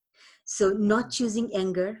 So not choosing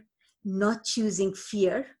anger, not choosing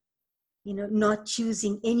fear, not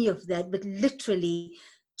choosing any of that, but literally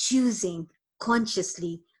choosing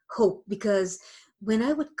consciously hope. Because when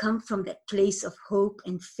I would come from that place of hope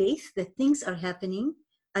and faith that things are happening,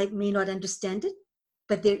 I may not understand it,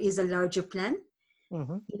 but there is a larger plan.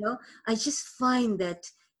 Mm-hmm. I just find that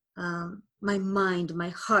my mind, my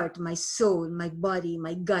heart, my soul, my body,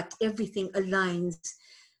 my gut, everything aligns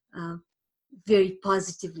uh, very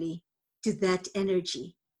positively to that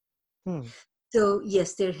energy. Hmm. So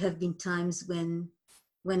yes, there have been times when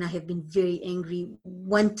I have been very angry.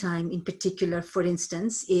 One time in particular, for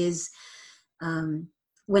instance, is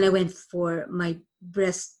when I went for my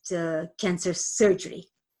breast cancer surgery,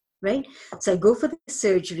 right? So I go for the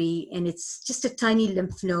surgery, and it's just a tiny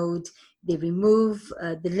lymph node. They remove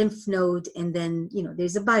the lymph node, and then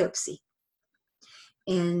there's a biopsy.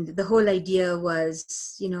 And the whole idea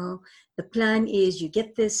was, the plan is you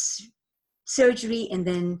get this surgery, and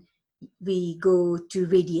then we go to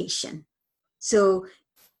radiation. So,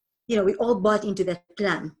 we all bought into that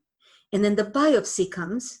plan. And then the biopsy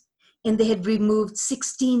comes, and they had removed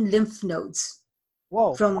 16 lymph nodes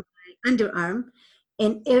Whoa. from my underarm,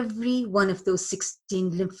 and every one of those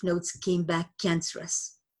 16 lymph nodes came back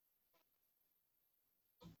cancerous.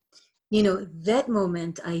 That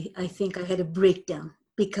moment, I think I had a breakdown,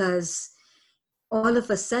 because all of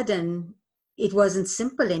a sudden it wasn't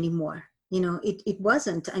simple anymore. It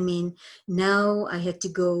wasn't. I mean, now I had to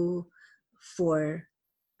go for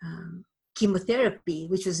chemotherapy,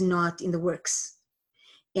 which was not in the works.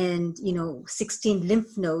 And 16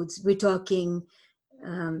 lymph nodes, we're talking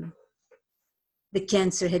the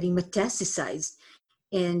cancer having metastasized.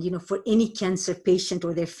 And for any cancer patient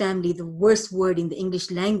or their family, the worst word in the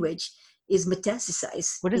English language is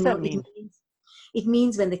metastasize. What does that mean? It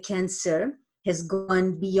means when the cancer has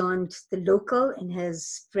gone beyond the local and has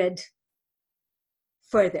spread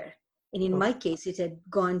further. And in my case, it had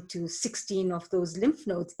gone to 16 of those lymph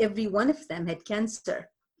nodes. Every one of them had cancer.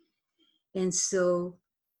 And so,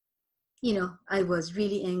 I was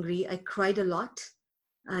really angry. I cried a lot.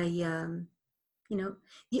 The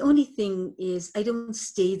only thing is I don't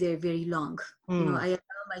stay there very long. I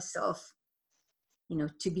allow myself,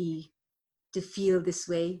 to feel this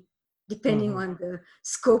way, depending on the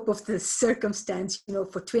scope of the circumstance,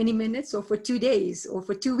 for 20 minutes or for 2 days or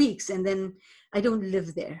for 2 weeks. And then I don't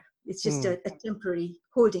live there. It's just a temporary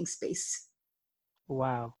holding space.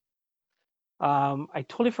 Wow. I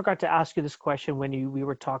totally forgot to ask you this question when we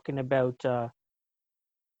were talking about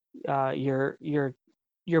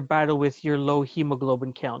your battle with your low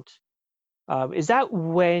hemoglobin count. Is that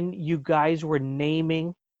when you guys were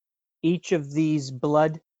naming each of these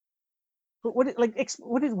blood? What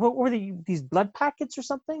were these blood packets or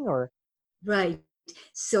something, or? Right.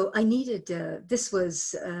 So I needed, this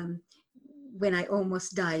was when I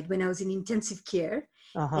almost died, when I was in intensive care.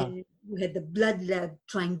 And we had the blood lab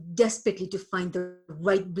trying desperately to find the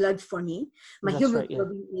right blood for me. My That's right, yeah.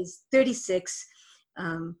 hemoglobin is 36.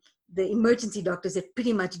 The emergency doctors had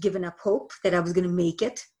pretty much given up hope that I was going to make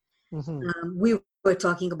it. We were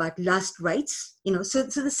talking about last rites, so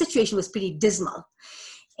the situation was pretty dismal.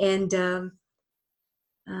 And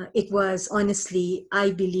it was honestly,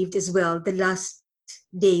 I believed as well, the last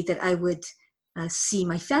day that I would see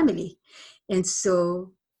my family. And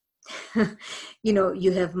so,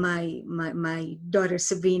 you have my daughter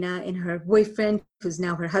Sabrina and her boyfriend, who's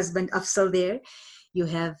now her husband Afsal there. You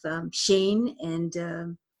have Shane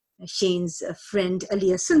and Shane's friend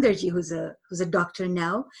Aliyah Sundarji, who's a doctor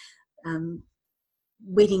now,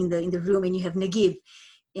 waiting in the room, and you have Nagib.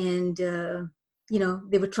 And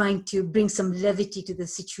they were trying to bring some levity to the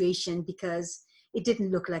situation because it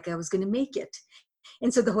didn't look like I was going to make it.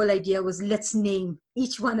 And so the whole idea was, let's name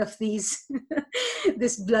each one of these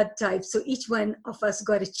this blood type, so each one of us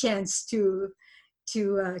got a chance to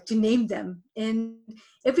name them. And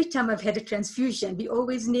every time I've had a transfusion, we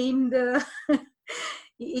always name the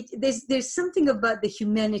there's something about the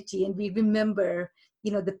humanity, and we remember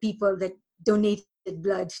the people that donated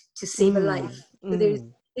blood to save a life. So there's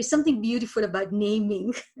something beautiful about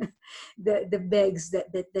naming the bags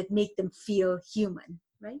that make them feel human,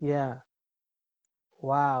 right? Yeah.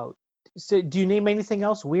 Wow. So do you name anything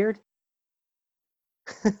else weird?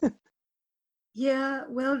 Yeah,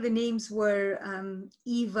 well, the names were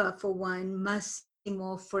Eva for one,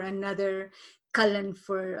 Massimo for another, Cullen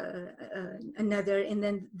for another, and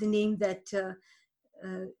then the name that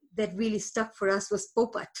really stuck for us was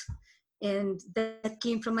Popat, and that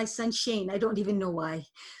came from my son Shane. I don't even know why,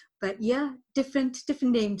 but yeah, different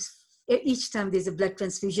names each time there's a blood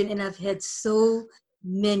transfusion, and I've had so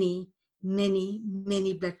many,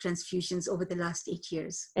 many blood transfusions over the last 8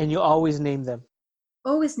 years. And you always name them.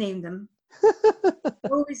 Always name them.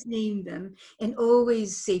 Always name them, and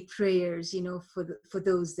always say prayers, for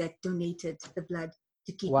those that donated the blood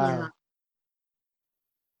to keep me alive. Wow.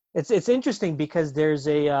 It's interesting because there's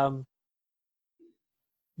a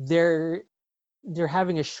they're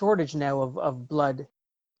having a shortage now of blood,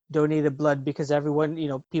 donated blood, because everyone,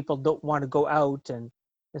 people don't want to go out and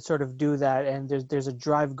sort of do that, and there's a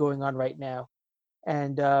drive going on right now.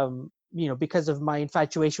 And because of my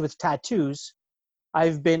infatuation with tattoos,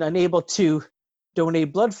 I've been unable to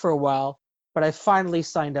donate blood for a while, but I finally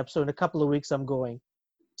signed up. So in a couple of weeks I'm going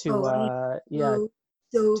to I'm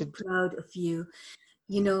so proud of you.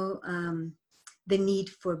 The need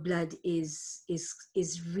for blood is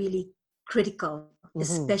really critical,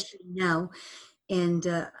 especially now. And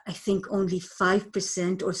I think only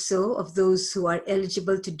 5% or so of those who are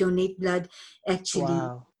eligible to donate blood actually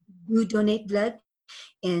do donate blood.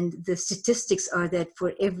 And the statistics are that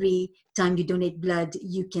for every time you donate blood,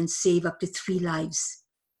 you can save up to 3 lives.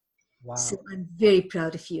 Wow. So I'm very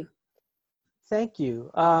proud of you. Thank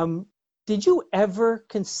you. Did you ever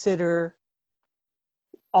consider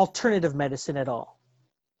alternative medicine at all?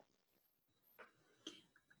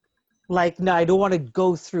 Like, no, I don't want to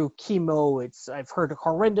go through chemo. I've heard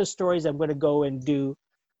horrendous stories. I'm going to go and do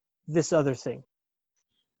this other thing.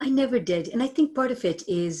 I never did. And I think part of it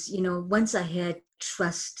is, once I had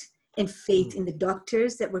trust and faith in the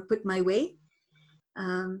doctors that were put my way,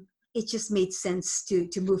 it just made sense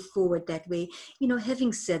to move forward that way.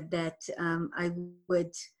 Having said that, I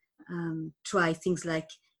would try things like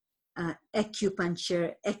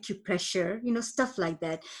acupuncture, acupressure, stuff like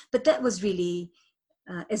that. But that was really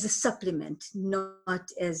as a supplement,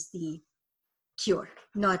 not as the cure,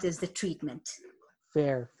 not as the treatment.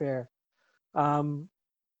 Fair.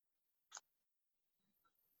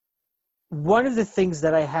 One of the things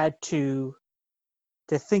that I had to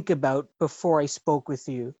think about before I spoke with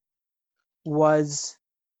you was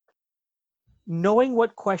knowing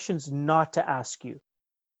what questions not to ask you.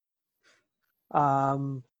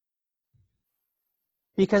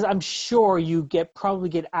 Because I'm sure you probably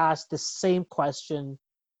get asked the same question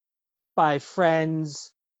by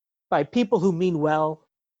friends, by people who mean well,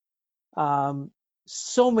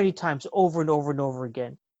 so many times over and over and over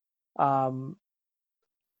again.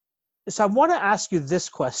 So I want to ask you this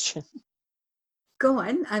question. Go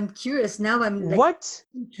on. I'm curious. Now I'm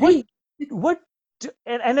intrigued.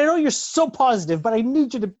 And I know you're so positive, but I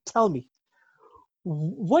need you to tell me,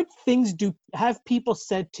 what things have people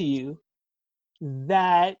said to you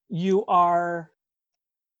that you are,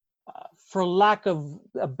 for lack of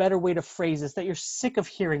a better way to phrase this, that you're sick of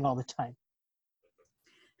hearing all the time?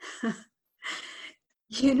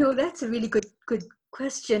 That's a really good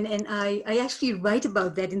question. And I actually write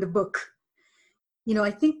about that in the book.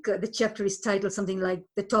 I think the chapter is titled something like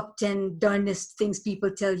 "The Top 10 Darnest Things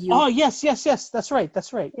People Tell You." Oh, yes. That's right.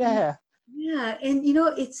 Yeah. Yeah. And,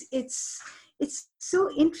 it's so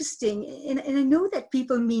interesting. And I know that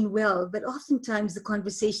people mean well, but oftentimes the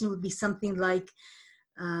conversation would be something like,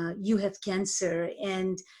 you have cancer,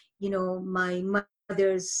 and, my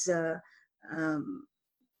mother's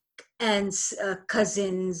aunt's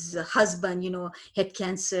cousin's husband, had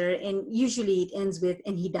cancer, and usually it ends with,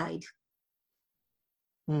 and he died.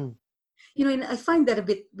 And I find that a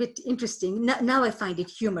bit interesting. Now I find it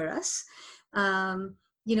humorous.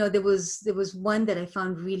 There was one that I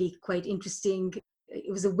found really quite interesting.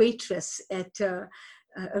 It was a waitress at a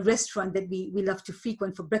restaurant that we love to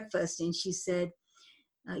frequent for breakfast, and she said,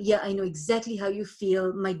 "Yeah, I know exactly how you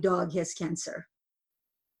feel. My dog has cancer."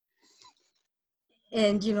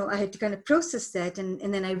 And I had to kind of process that,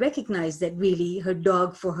 and then I recognized that really her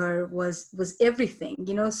dog for her was everything.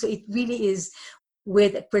 So it really is where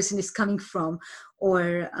that person is coming from.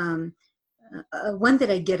 Or one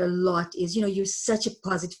that I get a lot is, you're such a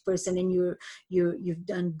positive person, and you've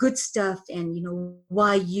done good stuff, and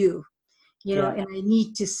why you, and I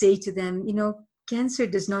need to say to them, cancer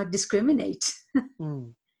does not discriminate.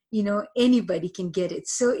 Anybody can get it.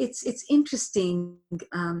 So it's interesting.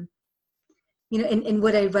 And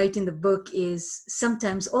what I write in the book is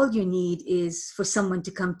sometimes all you need is for someone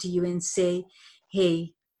to come to you and say,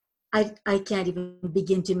 "Hey, I can't even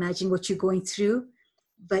begin to imagine what you're going through,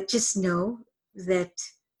 but just know that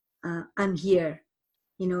I'm here,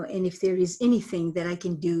 and if there is anything that I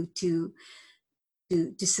can do to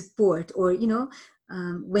to support, or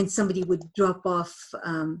when somebody would drop off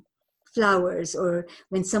flowers, or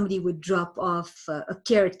when somebody would drop off a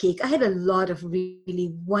carrot cake. I had a lot of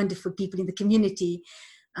really wonderful people in the community,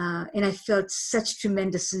 and I felt such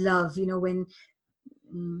tremendous love. When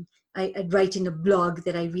I'd write in a blog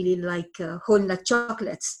that I really like whole nut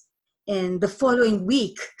chocolates, and the following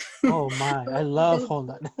week, Oh my, I love whole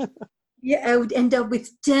nut. yeah, I would end up with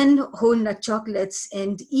 10 whole nut chocolates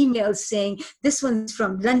and emails saying, this one's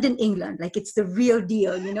from London, England, like it's the real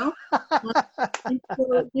deal. And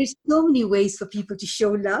so there's so many ways for people to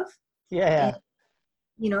show love. And,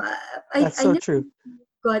 Yeah, that's I so never true.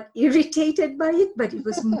 got irritated by it, but it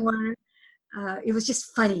was more, it was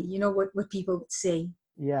just funny, what people would say.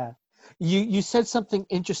 Yeah. You said something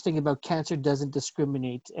interesting about cancer doesn't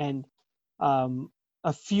discriminate. And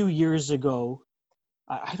a few years ago,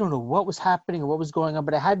 I don't know what was happening or what was going on,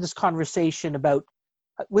 but I had this conversation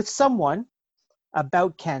with someone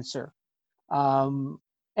about cancer. And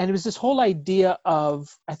it was this whole idea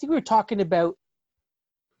of, I think we're talking about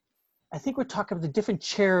the different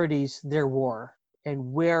charities there were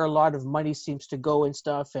and where a lot of money seems to go and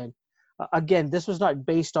stuff. And again, this was not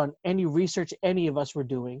based on any research any of us were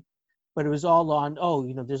doing, but it was all on,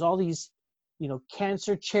 there's all these,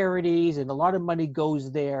 cancer charities and a lot of money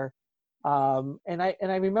goes there. And I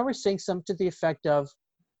remember saying something to the effect of,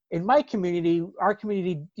 in my community, our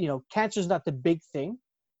community, cancer is not the big thing.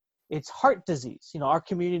 It's heart disease. Our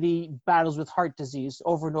community battles with heart disease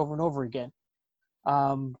over and over and over again.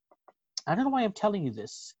 I don't know why I'm telling you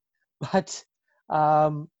this, but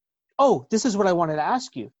this is what I wanted to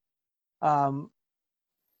ask you.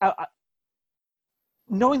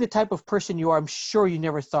 Knowing the type of person you are, I'm sure you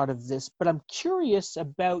never thought of this, but I'm curious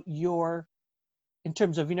about in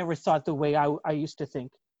terms of you never thought the way I used to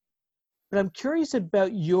think. But I'm curious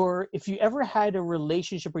about if you ever had a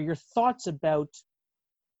relationship or your thoughts about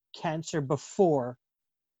cancer before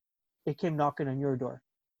it came knocking on your door.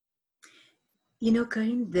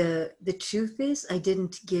 Karin, the truth is I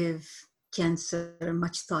didn't give cancer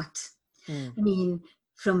much thought. Mm. I mean,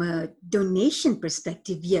 from a donation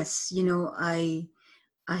perspective, yes,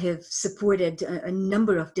 I have supported a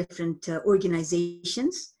number of different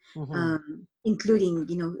organizations, Mm-hmm. including,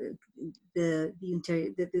 the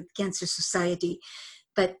Cancer Society.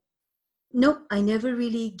 But no, I never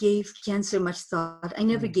really gave cancer much thought. I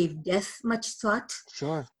never gave death much thought.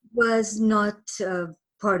 Sure. Was not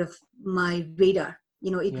part of my radar.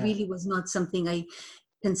 It Yeah. really was not something I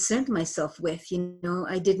concerned myself with.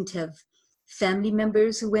 I didn't have family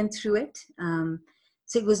members who went through it.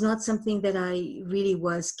 So it was not something that I really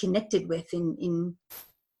was connected with in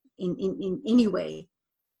any way.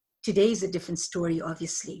 Today is a different story,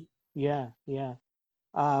 obviously. Yeah. Yeah.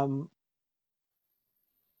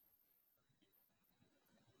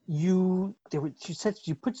 She said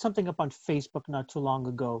you put something up on Facebook not too long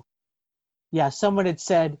ago. Yeah, someone had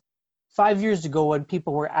said 5 years ago when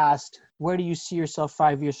people were asked, where do you see yourself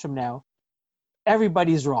 5 years from now?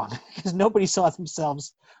 Everybody's wrong because nobody saw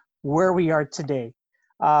themselves where we are today.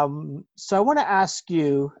 So I want to ask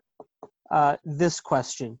you this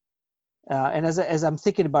question. And as I'm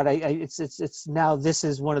thinking about it, it's now this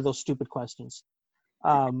is one of those stupid questions.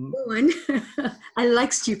 One, I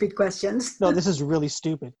like stupid questions. No, this is really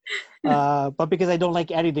stupid. But because I don't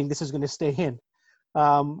like editing, this is going to stay in.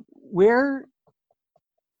 Where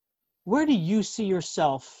do you see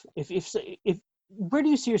yourself if where do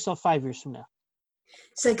you see yourself 5 years from now?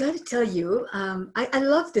 So I got to tell you, I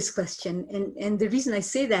love this question, and the reason I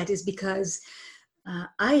say that is because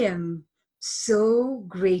I am so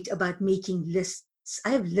great about making lists. I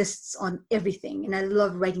have lists on everything, and I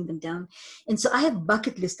love writing them down. And so I have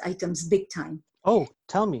bucket list items big time. Oh,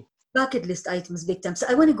 tell me. Bucket list items big time. So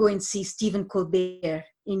I want to go and see Stephen Colbert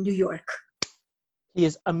in New York. He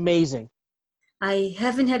is amazing. I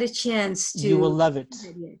haven't had a chance to. You will love it.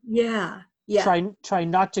 Yeah, yeah. Try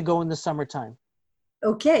not to go in the summertime.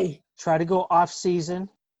 Okay. Try to go off season.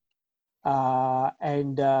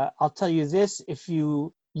 And I'll tell you this: if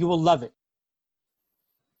you will love it.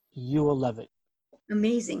 You will love it.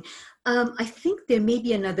 Amazing. I think there may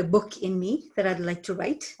be another book in me that I'd like to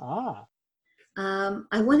write. Ah.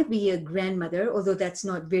 I want to be a grandmother, although that's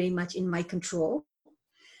not very much in my control.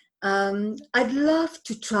 I'd love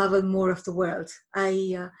to travel more of the world.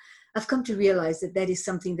 I've come to realize that is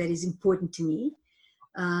something that is important to me.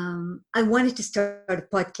 I wanted to start a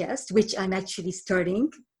podcast, which I'm actually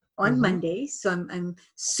starting on Monday. So I'm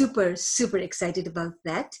super, super excited about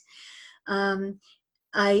that.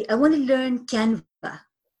 I want to learn Canva.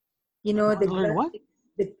 Learn what?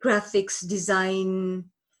 The graphics design.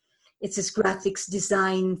 It's this graphics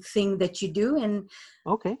design thing that you do. And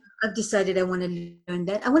Okay. I've decided I want to learn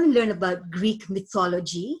that. I want to learn about Greek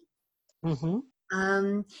mythology. Mm-hmm.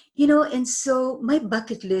 And so my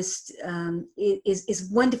bucket list is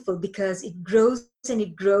wonderful because it grows and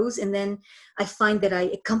it grows, and then I find that I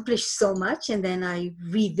accomplish so much, and then I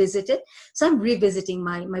revisit it. So I'm revisiting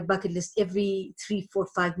my bucket list every 3, 4,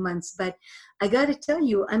 5 months. But I got to tell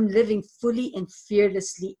you, I'm living fully and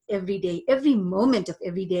fearlessly every day, every moment of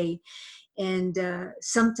every day. And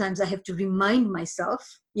sometimes I have to remind myself,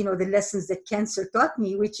 the lessons that cancer taught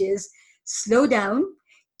me, which is slow down,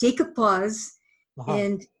 take a pause, Uh-huh.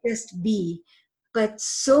 and just be. But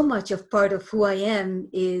so much of part of who I am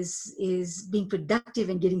is being productive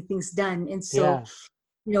and getting things done. And so,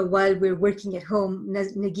 Yeah. while we're working at home,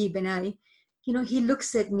 Nagib and I, he looks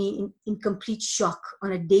at me in complete shock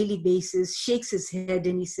on a daily basis, shakes his head,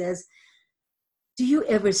 and he says, "Do you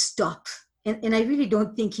ever stop?" And I really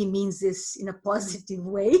don't think he means this in a positive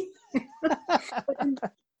way. But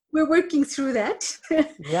we're working through that.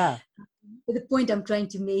 Yeah. But the point I'm trying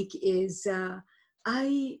to make is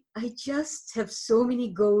I just have so many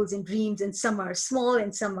goals and dreams, and some are small,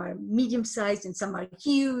 and some are medium sized, and some are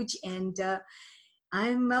huge, and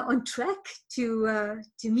I'm on track to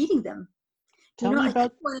meeting them. Tell me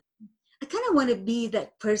about. I kind of want to be that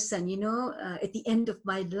person, at the end of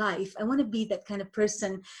my life. I want to be that kind of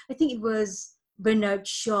person. I think it was Bernard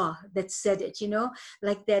Shaw that said it,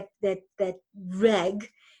 like that rag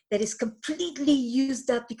that is completely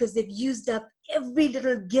used up because they've used up every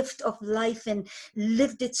little gift of life and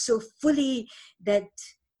lived it so fully that,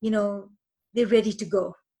 they're ready to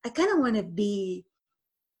go. I kind of want to be,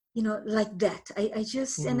 like that. I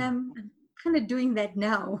just, and Mhm. I'm kind of doing that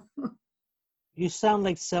now. You sound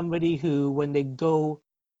like somebody who, when they go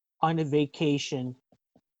on a vacation,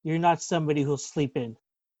 you're not somebody who'll sleep in.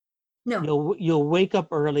 No. You'll wake up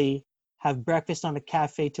early, have breakfast on a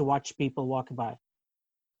cafe to watch people walk by.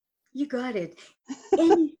 You got it.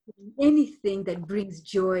 Anything that brings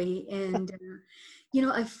joy. And,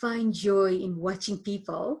 I find joy in watching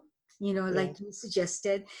people, Yeah. like you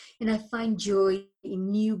suggested. And I find joy in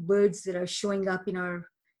new birds that are showing up in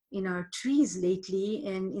our trees lately,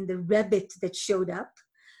 and in the rabbit that showed up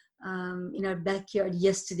in our backyard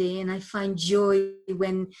yesterday. And I find joy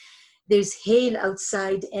when there's hail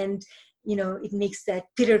outside, and it makes that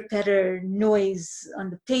pitter patter noise on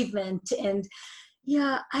the pavement. And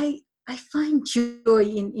yeah, I find joy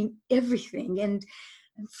in everything, and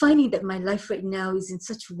I'm finding that my life right now is in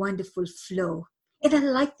such wonderful flow. And I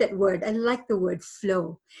like that word. I like the word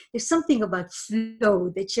flow. There's something about flow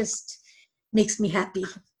that just makes me happy.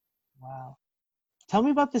 Wow. Tell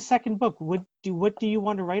me about the second book. What do you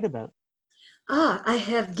want to write about? I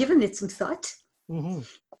have given it some thought. Mm-hmm.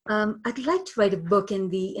 I'd like to write a book,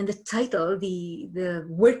 and the title, the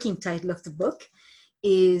working title of the book,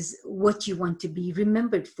 is "What You Want to Be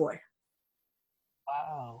Remembered For."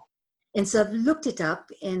 Wow. And so I've looked it up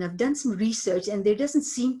and I've done some research, and there doesn't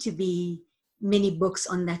seem to be many books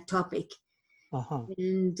on that topic. Uh-huh.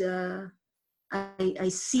 And I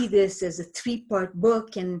see this as a 3-part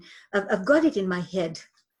book, and I've got it in my head.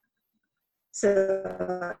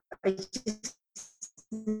 So I just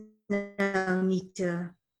now need to,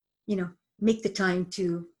 make the time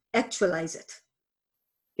to actualize it.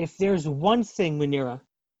 If there's one thing, Munira,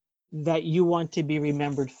 that you want to be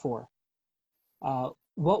remembered for,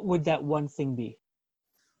 what would that one thing be?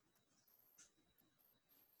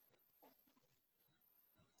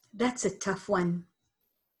 That's a tough one.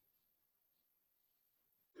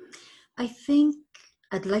 I think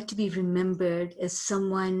I'd like to be remembered as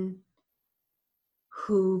someone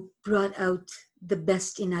who brought out the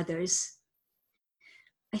best in others.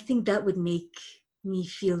 I think that would make me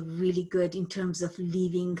feel really good in terms of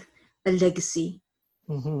leaving a legacy.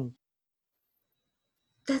 Mm-hmm.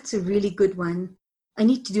 That's a really good one. I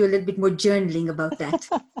need to do a little bit more journaling about that.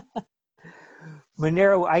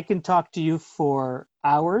 Monero, I can talk to you for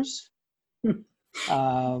hours. But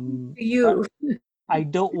You. I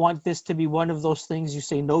don't want this to be one of those things you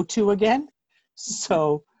say no to again.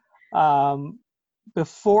 So um,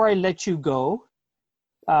 before I let you go,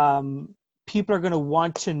 people are going to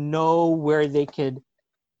want to know where they could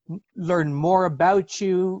learn more about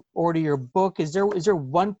you, order your book. Is there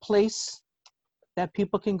one place that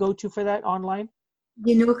people can go to for that online?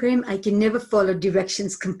 Karim, I can never follow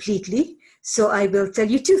directions completely. So I will tell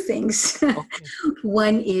you 2 things. Okay.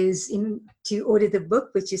 One is to order the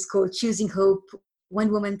book, which is called Choosing Hope,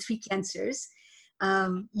 One Woman, 3 Cancers.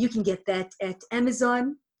 You can get that at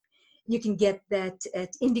Amazon. You can get that at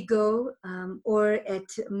Indigo, or at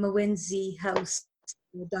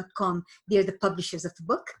mawenzihouse.com. They're the publishers of the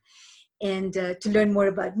book. And to learn more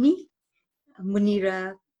about me,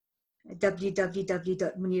 Munira,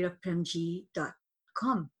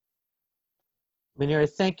 www.munirapremji.com. Munira,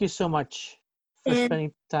 thank you so much for And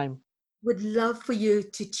spending time. would love for you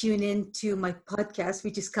to tune in to my podcast,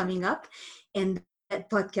 which is coming up. And that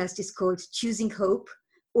podcast is called Choosing Hope,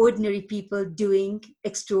 Ordinary People Doing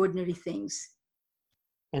Extraordinary Things.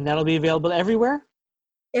 And that'll be available everywhere?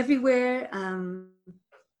 Everywhere,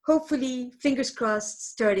 hopefully, fingers crossed,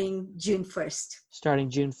 starting June 1st. Starting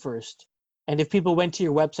June 1st. And if people went to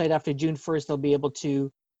your website after June 1st, they'll be able to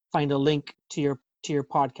find a link to your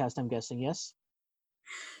podcast, I'm guessing, yes?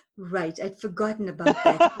 Right, I'd forgotten about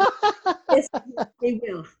that. Yes, they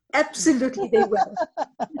will. Absolutely, they will.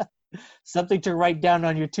 Something to write down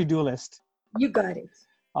on your to-do list. You got it.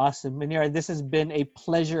 Awesome. Munira, this has been a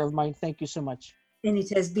pleasure of mine. Thank you so much. And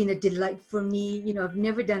it has been a delight for me. You know, I've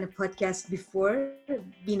never done a podcast before,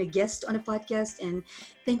 been a guest on a podcast, and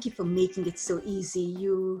thank you for making it so easy.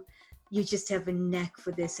 You just have a knack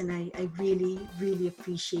for this, and I really, really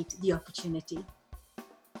appreciate the opportunity.